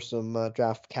players for some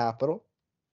draft capital.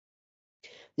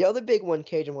 The other big one,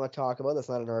 Cage, I want to talk about that's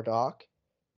not in our doc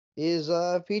is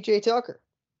PJ Tucker,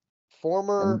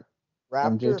 former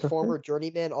Raptor, former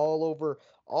journeyman, all over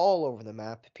the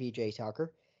map. PJ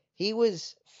Tucker, he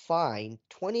was fined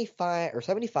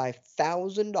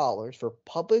 $75,000 for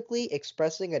publicly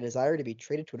expressing a desire to be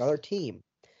traded to another team.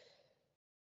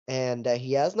 And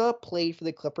he has not played for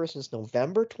the Clippers since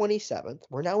November 27th.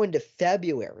 We're now into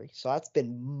February, so that's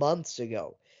been months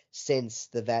ago since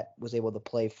the vet was able to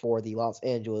play for the Los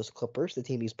Angeles Clippers, the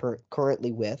team he's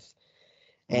currently with.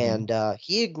 And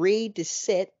he agreed to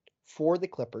sit for the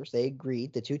Clippers. They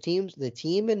agreed. The team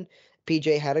and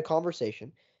PJ had a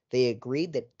conversation. They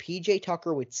agreed that PJ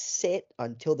Tucker would sit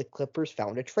until the Clippers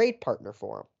found a trade partner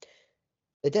for him.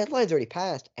 The deadline's already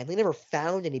passed, and they never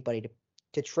found anybody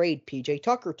to trade PJ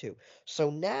Tucker to. So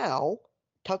now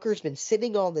Tucker's been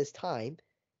sitting all this time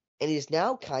and is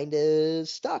now kind of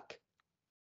stuck.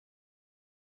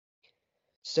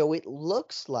 So it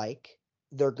looks like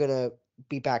they're going to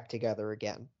be back together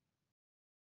again.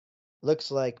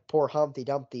 Looks like poor Humpty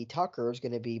Dumpty Tucker is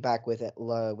going to be back with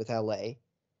LA.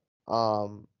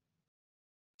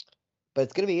 But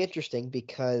it's going to be interesting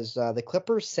because the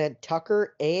Clippers sent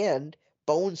Tucker and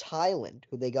Bones Highland,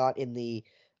 who they got in the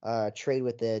trade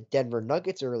with the Denver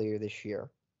Nuggets earlier this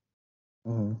year.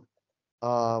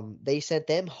 They sent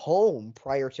them home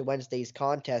prior to Wednesday's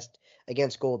contest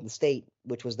against Golden State,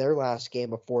 which was their last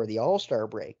game before the All-Star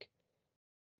break.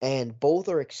 And both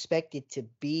are expected to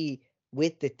be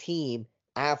with the team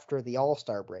after the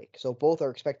All-Star break. So both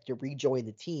are expected to rejoin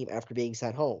the team after being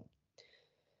sent home.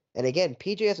 And again,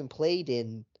 PJ hasn't played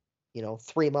in,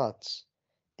 3 months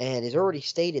and has already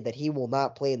stated that he will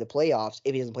not play in the playoffs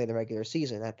if he doesn't play in the regular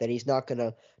season. That he's not going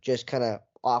to just kind of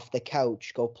off the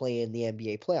couch go play in the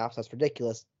NBA playoffs. That's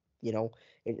ridiculous,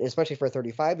 especially for a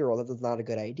 35-year-old. That's not a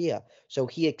good idea. So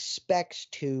he expects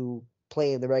to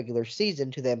play in the regular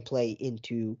season to then play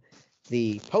into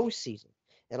the postseason.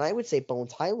 And I would say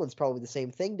Bones Highland's probably the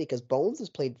same thing because Bones has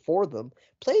played for them,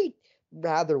 played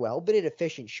rather well, been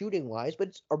inefficient shooting wise, but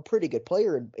it's a pretty good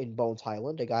player in Bones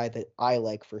Highland, a guy that I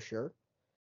like for sure.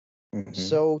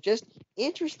 So just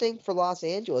interesting for Los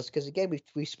Angeles because again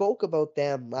we spoke about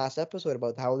them last episode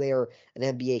about how they are an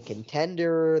NBA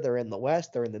contender, they're in the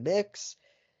West, they're in the mix,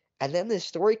 and then this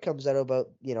story comes out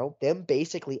about them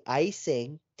basically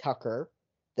icing Tucker,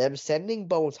 them sending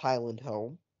Bones Highland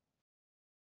home,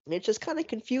 and it's just kind of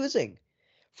confusing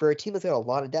for a team that's got a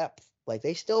lot of depth. Like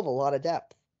they still have a lot of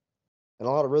depth and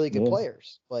a lot of really good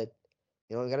players, but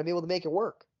you got to be able to make it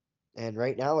work. And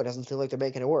right now, it doesn't seem like they're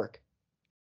making it work.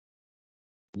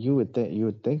 You would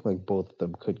think like both of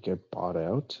them could get bought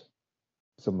out.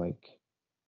 Some like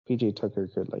PJ Tucker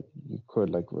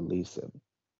could release him.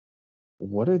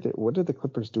 What are the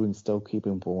Clippers doing still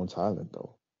keeping Bones Highland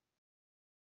though?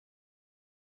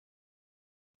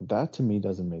 That to me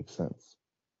doesn't make sense.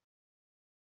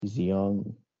 He's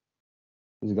young.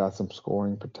 He's got some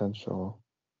scoring potential.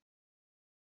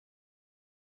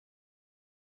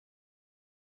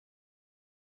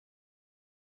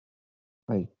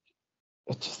 Like,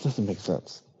 it just doesn't make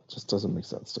sense. It just doesn't make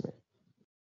sense to me.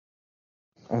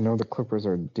 I know the Clippers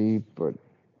are deep, but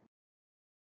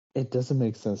it doesn't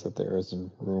make sense that there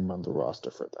isn't room on the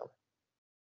roster for them.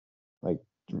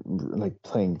 Like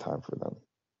playing time for them.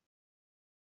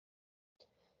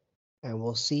 And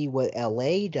we'll see what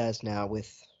LA does now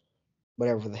with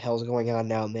whatever the hell's going on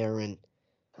down there in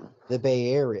the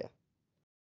Bay Area.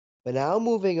 But now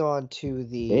moving on to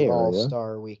the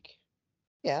All-Star week.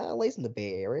 Yeah, LA's in the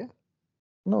Bay Area.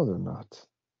 No, they're not.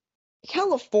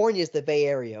 California's the Bay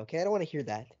Area, okay? I don't want to hear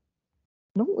that.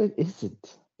 No, it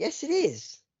isn't. Yes, it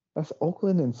is. That's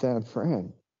Oakland and San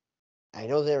Fran. I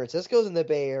know San Francisco's in the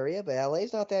Bay Area, but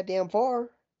LA's not that damn far.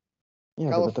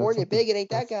 Yeah, California big, it ain't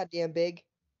that goddamn big.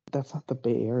 That's not the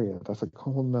Bay Area. That's a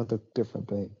whole nother different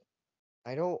thing.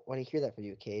 I don't want to hear that from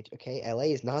you, Cage. Okay, LA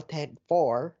is not that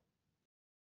far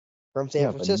from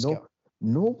San Francisco.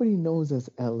 Nobody knows as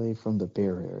LA from the Bay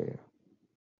Area.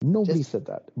 Nobody said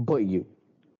that, but you.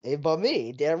 But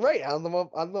me, damn right. I'm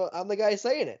the guy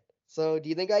saying it. So, do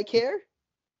you think I care?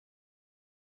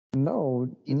 No,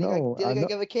 do you think I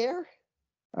give a care?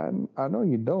 I know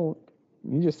you don't.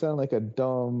 You just sound like a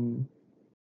dumb.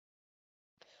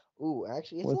 Ooh,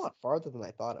 actually, it's a lot farther than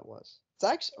I thought it was. It's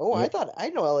actually. I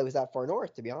didn't know LA was that far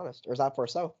north, to be honest, or is that far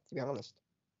south, to be honest.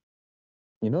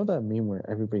 You know that meme where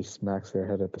everybody smacks their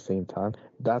head at the same time?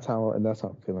 That's how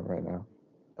I'm feeling right now.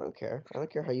 I don't care. I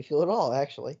don't care how you feel at all,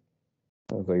 actually.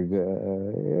 I was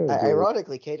like,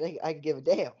 ironically, Kate, I could give a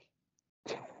damn.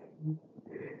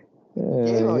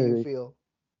 Damn how you feel.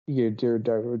 Your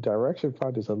direction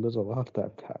part is a little off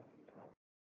that path.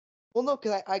 Well, no,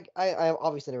 because I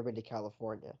obviously never been to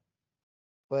California,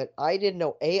 but I didn't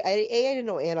know I didn't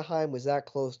know Anaheim was that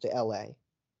close to LA,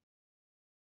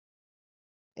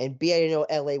 and B, I didn't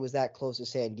know LA was that close to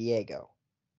San Diego.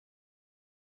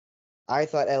 I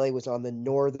thought LA was on the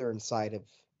northern side of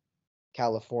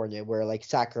California, where like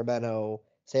Sacramento,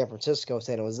 San Francisco,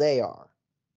 San Jose are,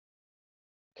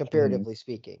 comparatively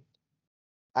speaking.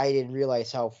 I didn't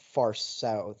realize how far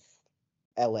south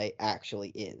LA actually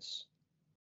is.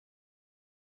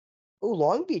 Oh,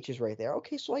 Long Beach is right there.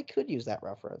 Okay, so I could use that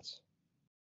reference.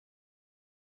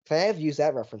 I have used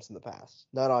that reference in the past.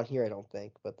 Not on here, I don't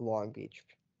think, but Long Beach.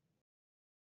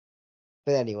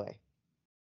 But anyway.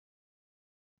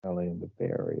 LA in the Bay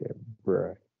Area,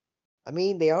 bruh. I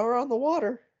mean, they are on the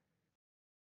water.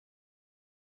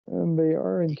 And they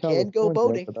are in California. You can go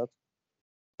boating.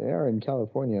 They are in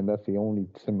California, and that's the only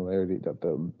similarity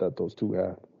that those two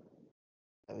have.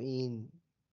 I mean,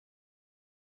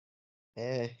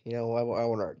 I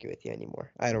won't argue with you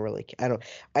anymore. I don't really. I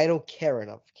don't care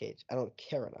enough, Cage. I don't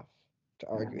care enough to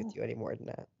argue with you any more than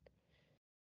that.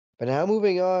 But now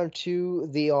moving on to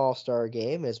the All-Star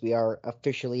game, as we are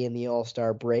officially in the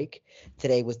All-Star break.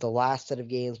 Today was the last set of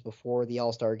games before the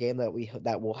All-Star game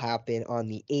that will happen on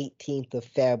the 18th of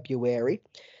February.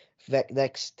 The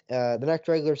next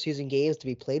regular season games to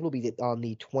be played will be on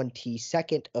the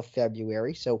 22nd of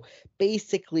February. So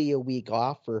basically a week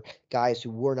off for guys who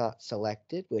were not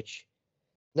selected, which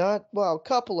a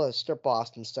couple of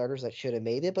Boston starters that should have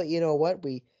made it, but you know what?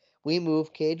 We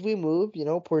moved, Cage. We moved.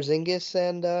 Porzingis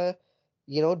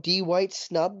and D White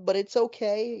snub, but it's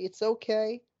okay. It's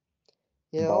okay.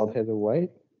 Bald headed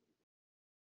White.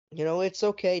 It's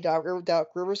okay. Doc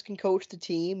Rivers can coach the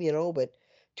team, but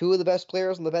two of the best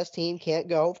players on the best team can't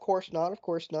go. Of course not. Of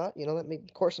course not.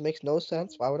 Of course it makes no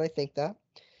sense. Why would I think that?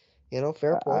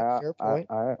 Fair point. Fair point.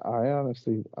 I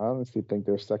honestly think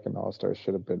their second All-Star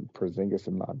should have been Porzingis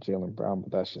and not Jaylen Brown,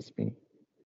 but that's just me.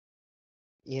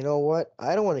 You know what?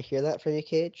 I don't want to hear that from you,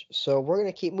 Cage. So we're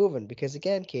gonna keep moving because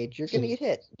again, Cage, you're gonna get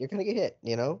hit. You're gonna get hit.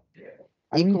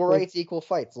 Equal rights, equal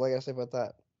fights. What I gotta say about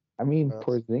that.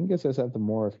 Porzingis has had the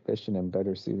more efficient and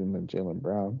better season than Jaylen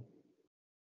Brown.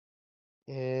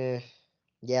 Yeah,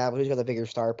 but who's got the bigger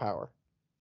star power?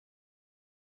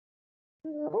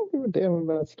 I don't give a damn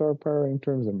about star power in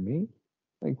terms of me.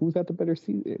 Like, who's had the better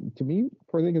season? To me,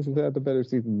 Porzingis has had the better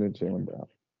season than Jaylen Brown.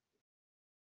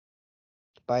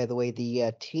 By the way,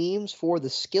 the teams for the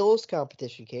skills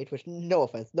competition, Cage, which no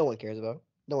offense, no one cares about.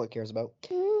 No one cares about.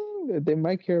 They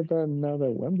might care about it now that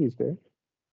Wemby's there.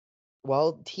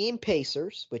 Well, Team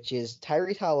Pacers, which is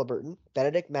Tyrese Halliburton,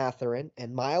 Benedict Mathurin,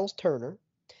 and Miles Turner.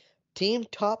 Team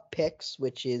Top Picks,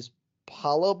 which is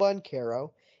Paolo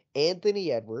Banchero,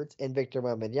 Anthony Edwards, and Victor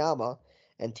Wembanyama.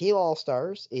 And Team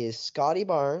All-Stars is Scotty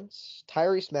Barnes,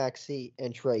 Tyrese Maxey,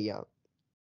 and Trae Young.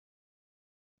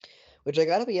 Which I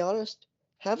gotta be honest,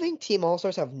 having Team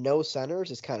All-Stars have no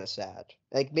centers is kind of sad.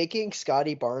 Like, making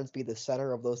Scotty Barnes be the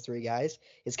center of those three guys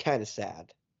is kind of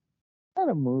sad.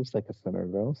 Kind of moves like a center,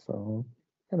 though, so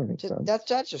kind of makes sense.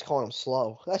 That's just calling him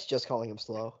slow. That's just calling him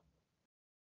slow.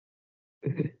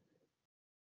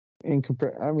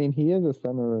 He is a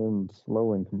center and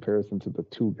slow in comparison to the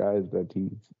two guys that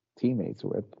he's teammates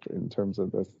with in terms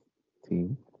of this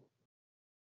team.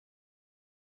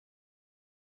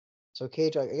 So,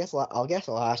 Cage, I guess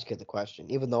I'll ask you the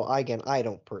question, even though I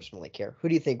don't personally care. Who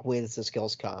do you think wins the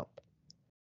skills comp?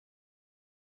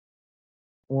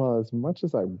 Well, as much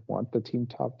as I want the team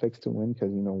top picks to win,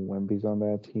 because Wemby's on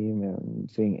that team, and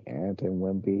seeing Ant and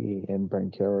Wemby and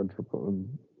Banchero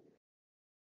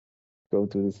go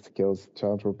through the skills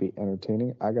challenge will be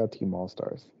entertaining. I got Team All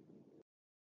Stars.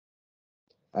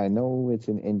 I know it's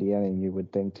in Indiana, and you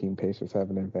would think Team Pacers have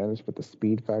an advantage, but the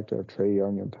speed factor of Trae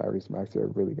Young and Tyrese Maxey are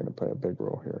really going to play a big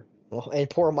role here. Well, and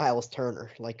poor Miles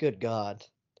Turner. Like, good God.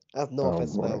 I have no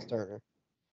offense to Miles Turner.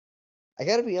 I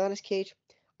gotta be honest, Cage.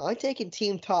 I'm taking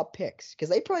team top picks because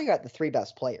they probably got the three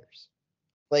best players.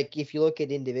 Like, if you look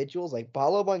at individuals, like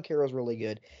Paolo Banchero is really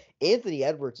good. Anthony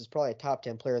Edwards is probably a top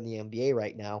 10 player in the NBA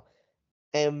right now.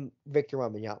 And Victor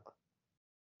Wembanyama,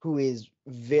 who is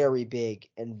very big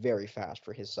and very fast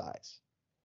for his size.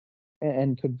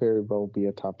 And could very well be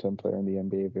a top 10 player in the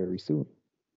NBA very soon.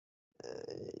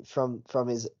 From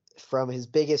his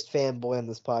biggest fanboy on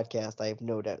this podcast, I have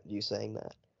no doubt you saying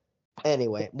that.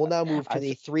 Anyway, we'll now move to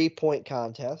the 3-point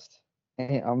contest.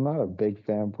 Hey, I'm not a big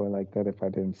fanboy like that if I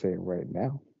didn't say it right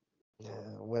now.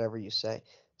 Whatever you say.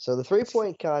 So the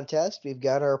 3-point contest, we've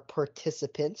got our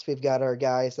participants. We've got our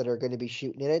guys that are going to be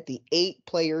shooting in it. The 8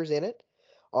 players in it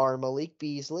are Malik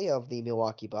Beasley of the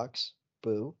Milwaukee Bucks.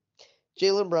 Boo.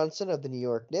 Jalen Brunson of the New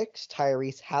York Knicks.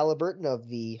 Tyrese Halliburton of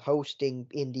the hosting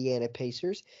Indiana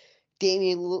Pacers.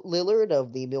 Damian Lillard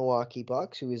of the Milwaukee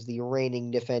Bucks, who is the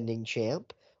reigning defending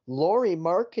champ. Lauri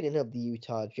Markkanen of the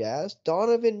Utah Jazz.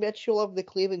 Donovan Mitchell of the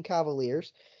Cleveland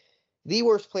Cavaliers. The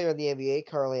worst player in the NBA,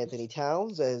 Karl Anthony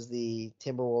Towns, as the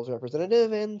Timberwolves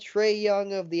representative, and Trae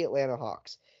Young of the Atlanta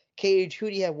Hawks. Cage, who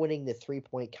do you have winning the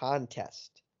 3-point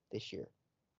contest this year?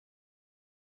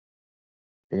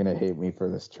 You're going to hate me for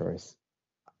this choice.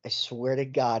 I swear to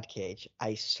God, Cage.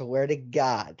 I swear to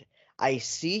God. I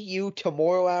see you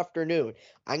tomorrow afternoon.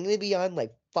 I'm going to be on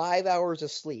like 5 hours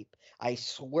of sleep. I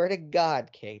swear to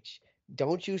God, Cage.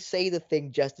 Don't you say the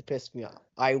thing just to piss me off.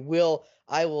 I will,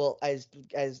 as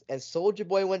Soulja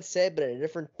Boy once said, but in a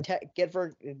different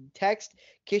text,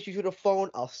 kiss you to the phone,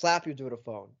 I'll slap you to the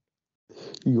phone.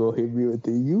 You will hit me with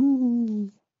the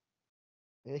you.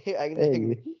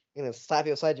 I'm gonna slap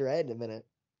you upside your head in a minute.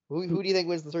 Who do you think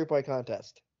wins the 3-point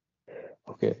contest?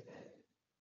 Okay.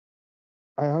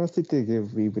 I honestly think it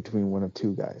would be between one of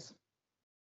two guys.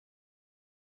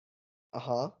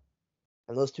 And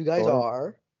those two guys So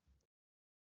are.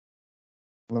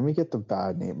 let me get the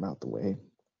bad name out the way.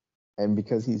 And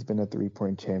because he's been a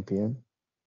 3-point champion,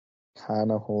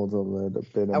 kind of holds a little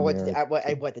bit of merit.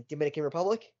 What, the Dominican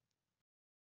Republic?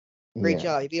 Great Yeah.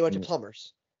 job. You beat a bunch of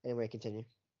plumbers. Anyway, continue.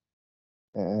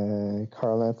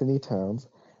 Karl Anthony Towns.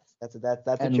 That's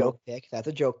a joke pick. That's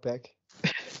a joke pick.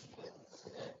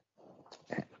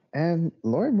 And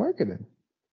Lauri Markkanen.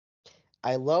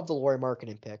 I love the Lauri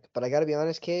Markkanen pick, but I got to be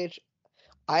honest, Cage.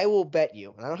 I will bet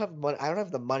you, and I don't have money. I don't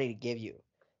have the money to give you.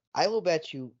 I will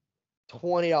bet you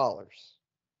 $20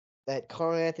 that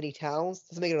Karl Anthony Towns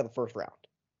doesn't make it out of the first round.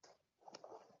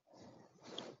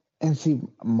 And see,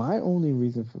 my only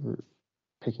reason for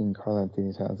picking Karl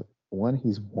Anthony Towns, one,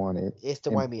 he's won it. It's to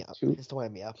wind me up. It's to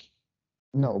wind me up.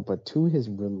 No, but two, his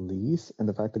release and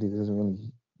the fact that he doesn't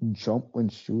really jump when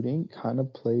shooting kind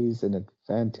of plays an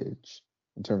advantage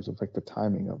in terms of like the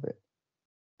timing of it.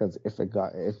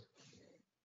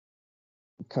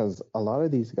 Because a lot of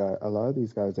these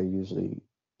guys they usually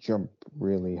jump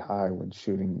really high when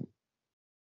shooting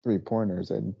 3-pointers,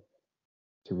 and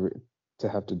to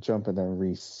have to jump and then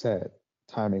reset,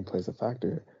 timing plays a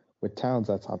factor. With Towns,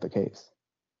 that's not the case.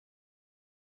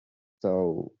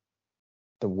 So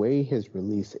the way his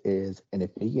release is, and if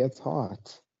he gets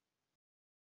hot,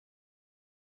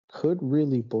 could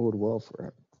really bode well for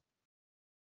him.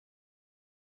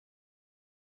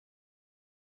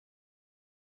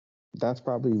 That's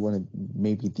probably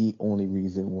maybe the only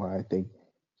reason why I think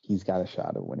he's got a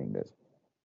shot at winning this.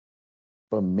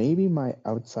 But maybe my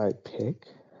outside pick,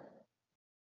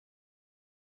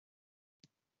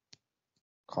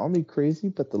 call me crazy,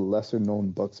 but the lesser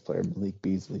known Bucks player, Malik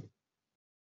Beasley.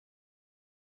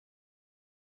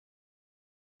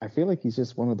 I feel like he's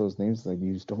just one of those names that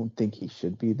you just don't think he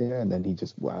should be there, and then he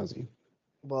just wows you.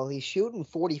 Well, he's shooting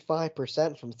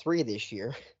 45% from three this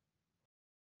year.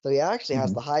 So he actually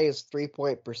has the highest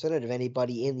 3-point percentage of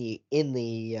anybody in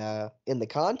the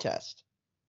contest.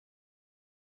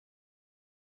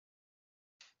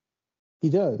 He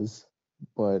does,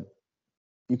 but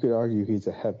you could argue he's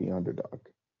a heavy underdog.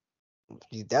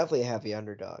 He's definitely a heavy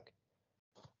underdog.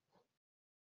 I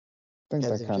think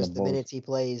because that of kind just of the minutes he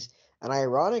plays. And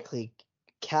ironically,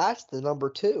 Cat's the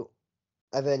number 2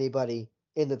 of anybody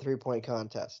in the 3-point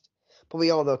contest. But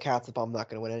we all know Cat's the bum not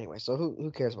going to win anyway, so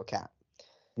who cares about Cat?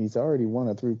 He's already won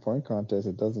a 3-point contest.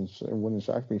 It wouldn't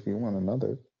shock me if he won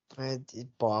another.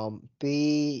 Bum.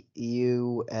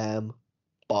 B-U-M.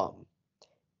 Bum.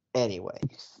 Anyway.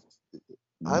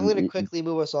 I'm going to quickly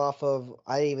move us off of...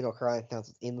 I didn't even know Karl Towns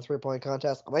was in the 3-point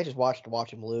contest. I might just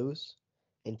watch him lose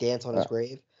and dance on his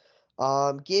grave.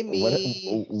 Give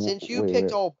me... since you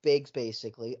picked all bigs,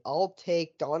 basically, I'll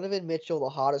take Donovan Mitchell, the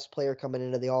hottest player coming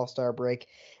into the All-Star break,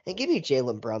 and give me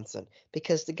Jalen Brunson,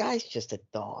 because the guy's just a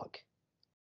dog.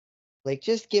 Like,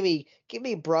 just give me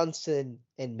Brunson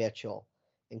and Mitchell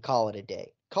and call it a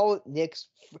day. Call it Knicks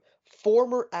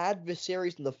former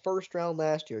adversaries in the first round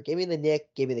last year. Give me the Knicks,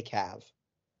 give me the Cav.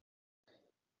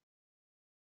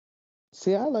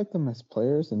 See, I like them as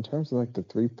players. In terms of like the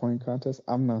 3-point contest,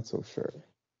 I'm not so sure.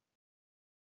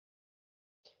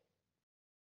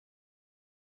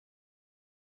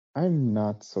 I'm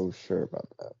not so sure about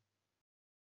that.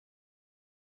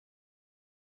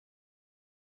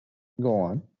 Go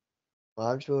on. Well,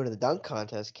 I'm just moving to the dunk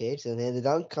contest, Cage. And in the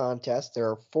dunk contest, there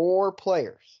are 4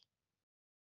 players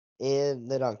in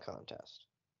the dunk contest.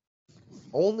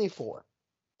 Only 4.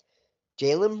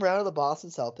 Jaylen Brown of the Boston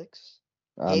Celtics.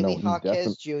 Jaime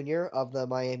Jaquez Jr. of the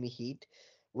Miami Heat.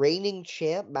 Reigning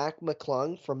champ Mac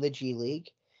McClung from the G League.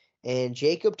 And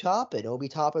Jacob Toppin, Obi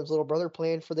Toppin's little brother,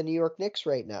 playing for the New York Knicks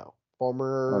right now.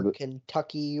 Former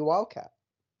Kentucky Wildcat.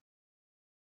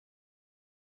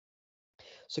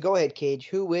 So go ahead, Cage.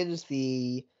 Who wins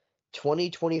the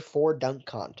 2024 dunk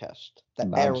contest that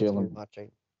everyone's going to be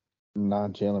watching?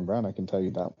 Not Jaylen Brown, I can tell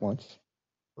you that much.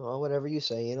 Well, whatever you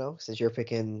say, since you're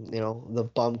picking, the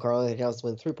bum Karl Anthony Towns to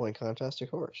win the 3-point contest, of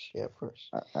course. Yeah, of course.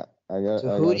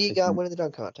 So who do you got winning the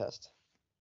dunk contest?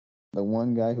 The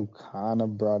one guy who kind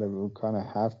of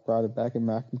half brought it back in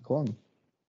Mac McClung.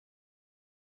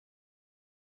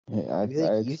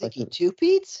 You think he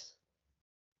two-peats?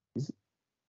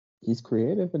 He's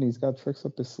creative and he's got tricks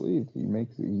up his sleeve.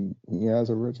 He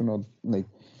has original, like,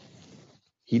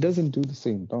 he doesn't do the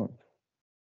same dunk.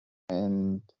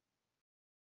 And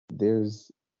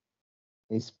there's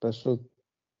a special,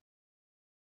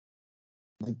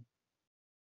 like,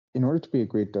 in order to be a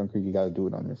great dunker, you got to do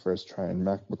it on your first try. And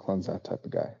Mac McClung's that type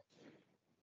of guy.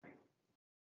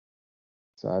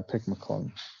 So I picked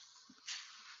McClung.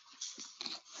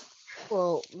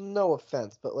 Well, no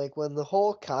offense, but like when the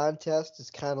whole contest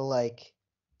is kind of like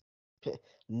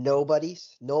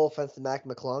nobody's. No offense to Mac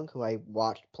McClung, who I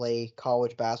watched play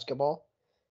college basketball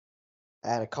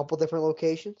at a couple different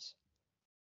locations.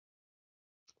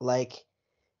 Like,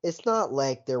 it's not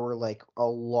like there were like a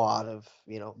lot of,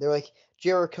 they're like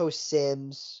Jericho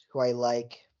Sims, who I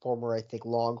like, former, I think,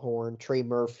 Longhorn, Trey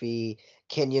Murphy,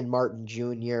 Kenyon Martin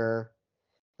Jr.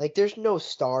 Like, there's no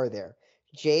star there.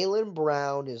 Jaylen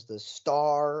Brown is the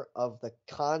star of the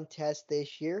contest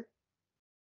this year.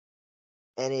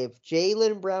 And if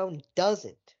Jaylen Brown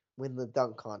doesn't win the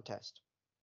dunk contest,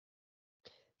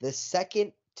 the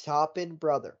second top-end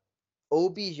brother,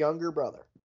 Obi's younger brother,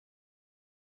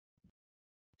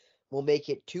 will make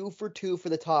it 2 for 2 for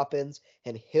the top ends,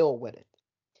 and he'll win it.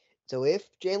 So if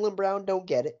Jaylen Brown don't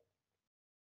get it,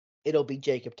 it'll be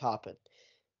Jacob Toppin.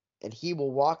 And he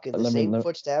will walk in the same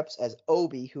footsteps as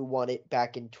Obi, who won it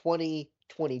back in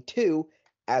 2022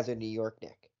 as a New York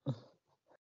Knick.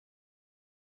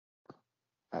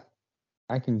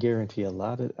 I can guarantee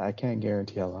I can't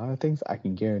guarantee a lot of things. I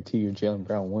can guarantee you Jaylen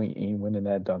Brown ain't winning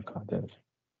that dunk contest.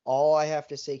 All I have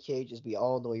to say, Cage, is we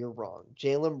all know you're wrong.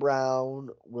 Jaylen Brown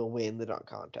will win the dunk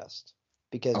contest.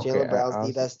 Because Jaylen Brown's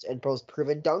the best and most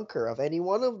proven dunker of any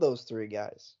one of those three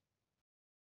guys.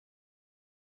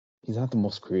 He's not the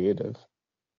most creative.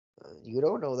 You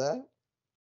don't know that.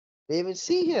 We even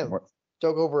see him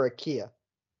dunk over a Kia.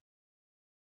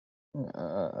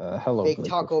 Hello, make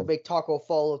taco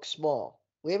fall look small.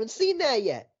 We haven't seen that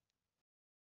yet.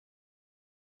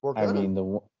 I mean, the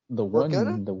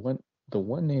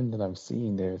one name that I'm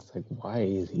seeing there, it's like, why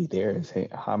is he there? Is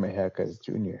Jaime Jaquez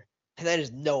Jr. And that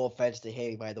is no offense to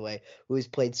Jaime, by the way, who has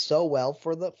played so well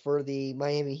for the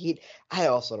Miami Heat. I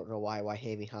also don't know why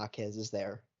Jaime Jaquez is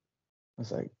there.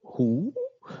 It's like, who?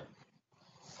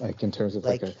 Like, in terms of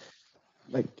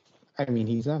I mean,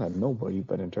 he's not a nobody,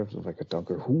 but in terms of like a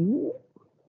dunker, who?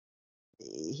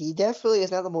 He definitely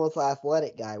is not the most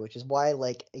athletic guy, which is why,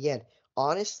 like, again,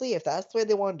 honestly, if that's the way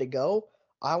they wanted to go,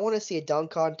 I want to see a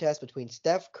dunk contest between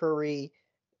Steph Curry,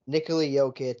 Nikola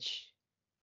Jokic,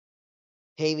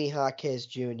 Jaime Jaquez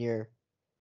Jr.,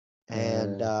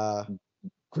 and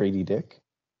Grady Dick?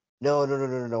 No.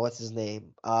 What's his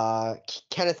name?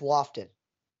 Kenneth Lofton.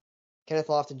 Kenneth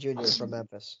Lofton Jr. from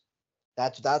Memphis.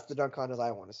 That's the dunk contest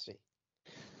I want to see.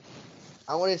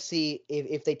 I want to see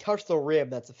if they touch the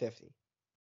rim, that's a 50.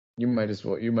 You might as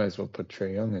well put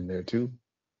Trae Young in there too.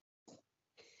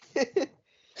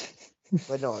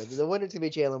 But no, the winner's gonna be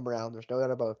Jaylen Brown. There's no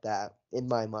doubt about that in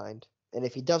my mind. And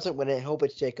if he doesn't win it, I hope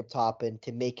it's Jacob Toppin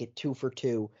to make it 2 for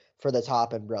 2 for the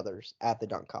Toppin brothers at the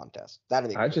dunk contest. That'd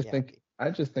be happy. I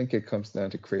just think it comes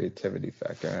down to creativity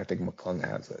factor, and I think McClung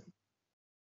has it.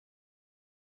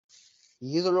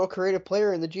 He's a real creative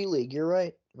player in the G League. You're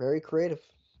right. Very creative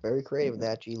in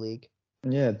that G League.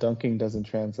 Yeah, dunking doesn't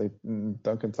translate.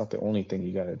 Dunking's not the only thing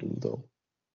you gotta do, though.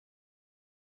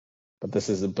 But this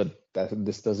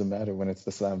doesn't matter when it's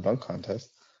the slam dunk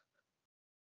contest.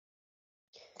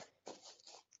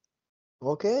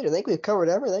 Okay, I think we've covered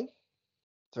everything. Is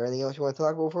there anything else you want to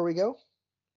talk about before we go?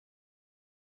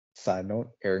 Side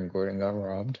note: Aaron Gordon got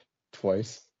robbed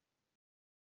twice.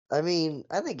 I mean,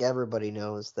 I think everybody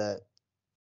knows that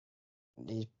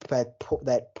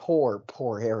that poor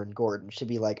Aaron Gordon should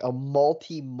be like a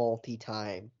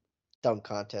multi-time dunk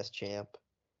contest champ.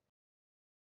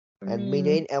 And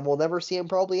we'll never see him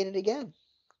probably in it again.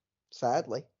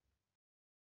 Sadly.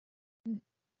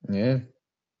 Yeah.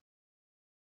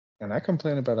 And I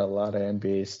complain about a lot of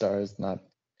NBA stars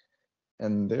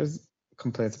and there's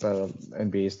complaints about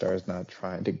NBA stars not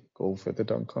trying to go for the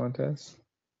dunk contest.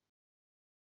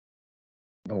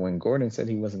 But when Gordon said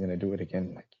he wasn't going to do it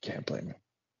again, like, you can't blame him.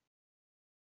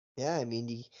 Yeah, I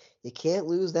mean, you can't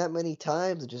lose that many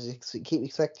times and just keep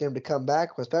expecting him to come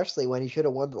back, especially when he should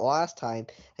have won the last time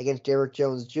against Derrick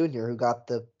Jones Jr., who got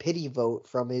the pity vote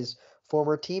from his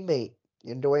former teammate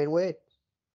in Dwayne Wade.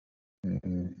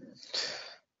 Mm-hmm.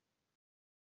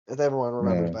 As everyone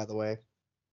remembers, by the way.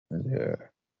 Yeah.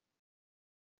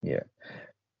 Yeah.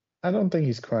 I don't think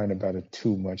he's crying about it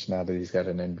too much now that he's got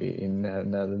an NBA.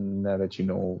 Now that you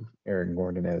know Aaron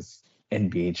Gordon as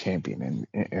NBA champion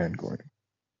and Aaron Gordon.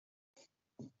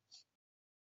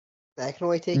 That can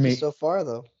only take you so far,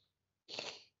 though.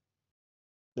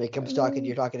 When it comes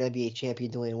you're talking NBA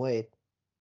champion Dwayne Wade.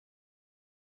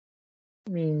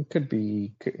 I mean,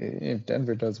 if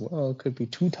Denver does well, it could be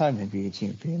two-time NBA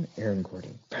champion Aaron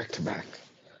Gordon, back-to-back.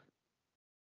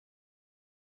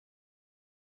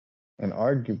 And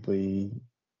arguably,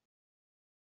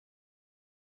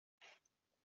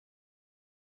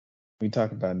 we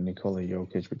talk about Nikola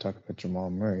Jokic, we talk about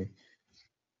Jamal Murray.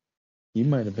 He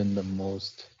might have been the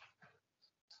most.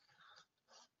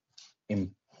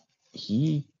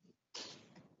 He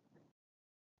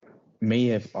may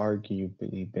have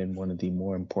arguably been one of the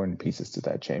more important pieces to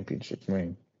that championship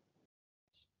ring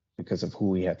because of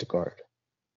who he had to guard.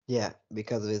 Yeah,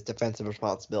 because of his defensive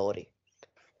responsibility,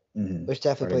 Mm-hmm. which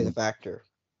definitely plays a factor.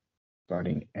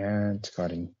 Guarding Ant,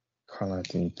 guarding Karl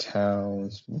Anthony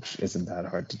Towns, which isn't that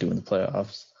hard to do in the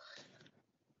playoffs.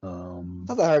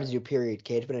 Not that hard to do, period,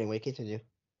 Cage. But anyway, continue.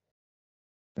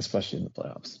 Especially in the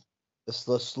playoffs.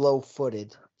 The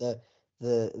slow-footed, the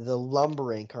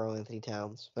lumbering Karl Anthony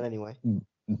Towns. But anyway.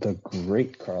 The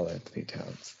great Karl Anthony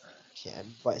Towns. Yeah,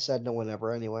 but said no one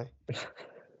ever anyway.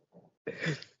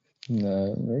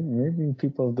 No, maybe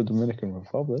people of the Dominican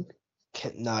Republic.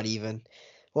 Not even.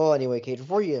 Well, anyway, Cage,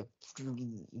 before you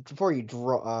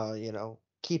draw,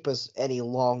 keep us any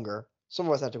longer. Some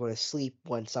of us have to go to sleep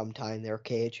sometime there,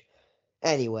 Cage.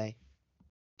 Anyway,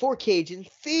 for Cajun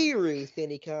Theory,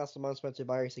 Sandy Castle, I'm Spencer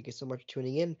Byers. Thank you so much for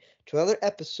tuning in to another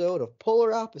episode of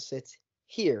Polar Opposites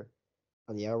here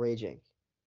on the Outraging.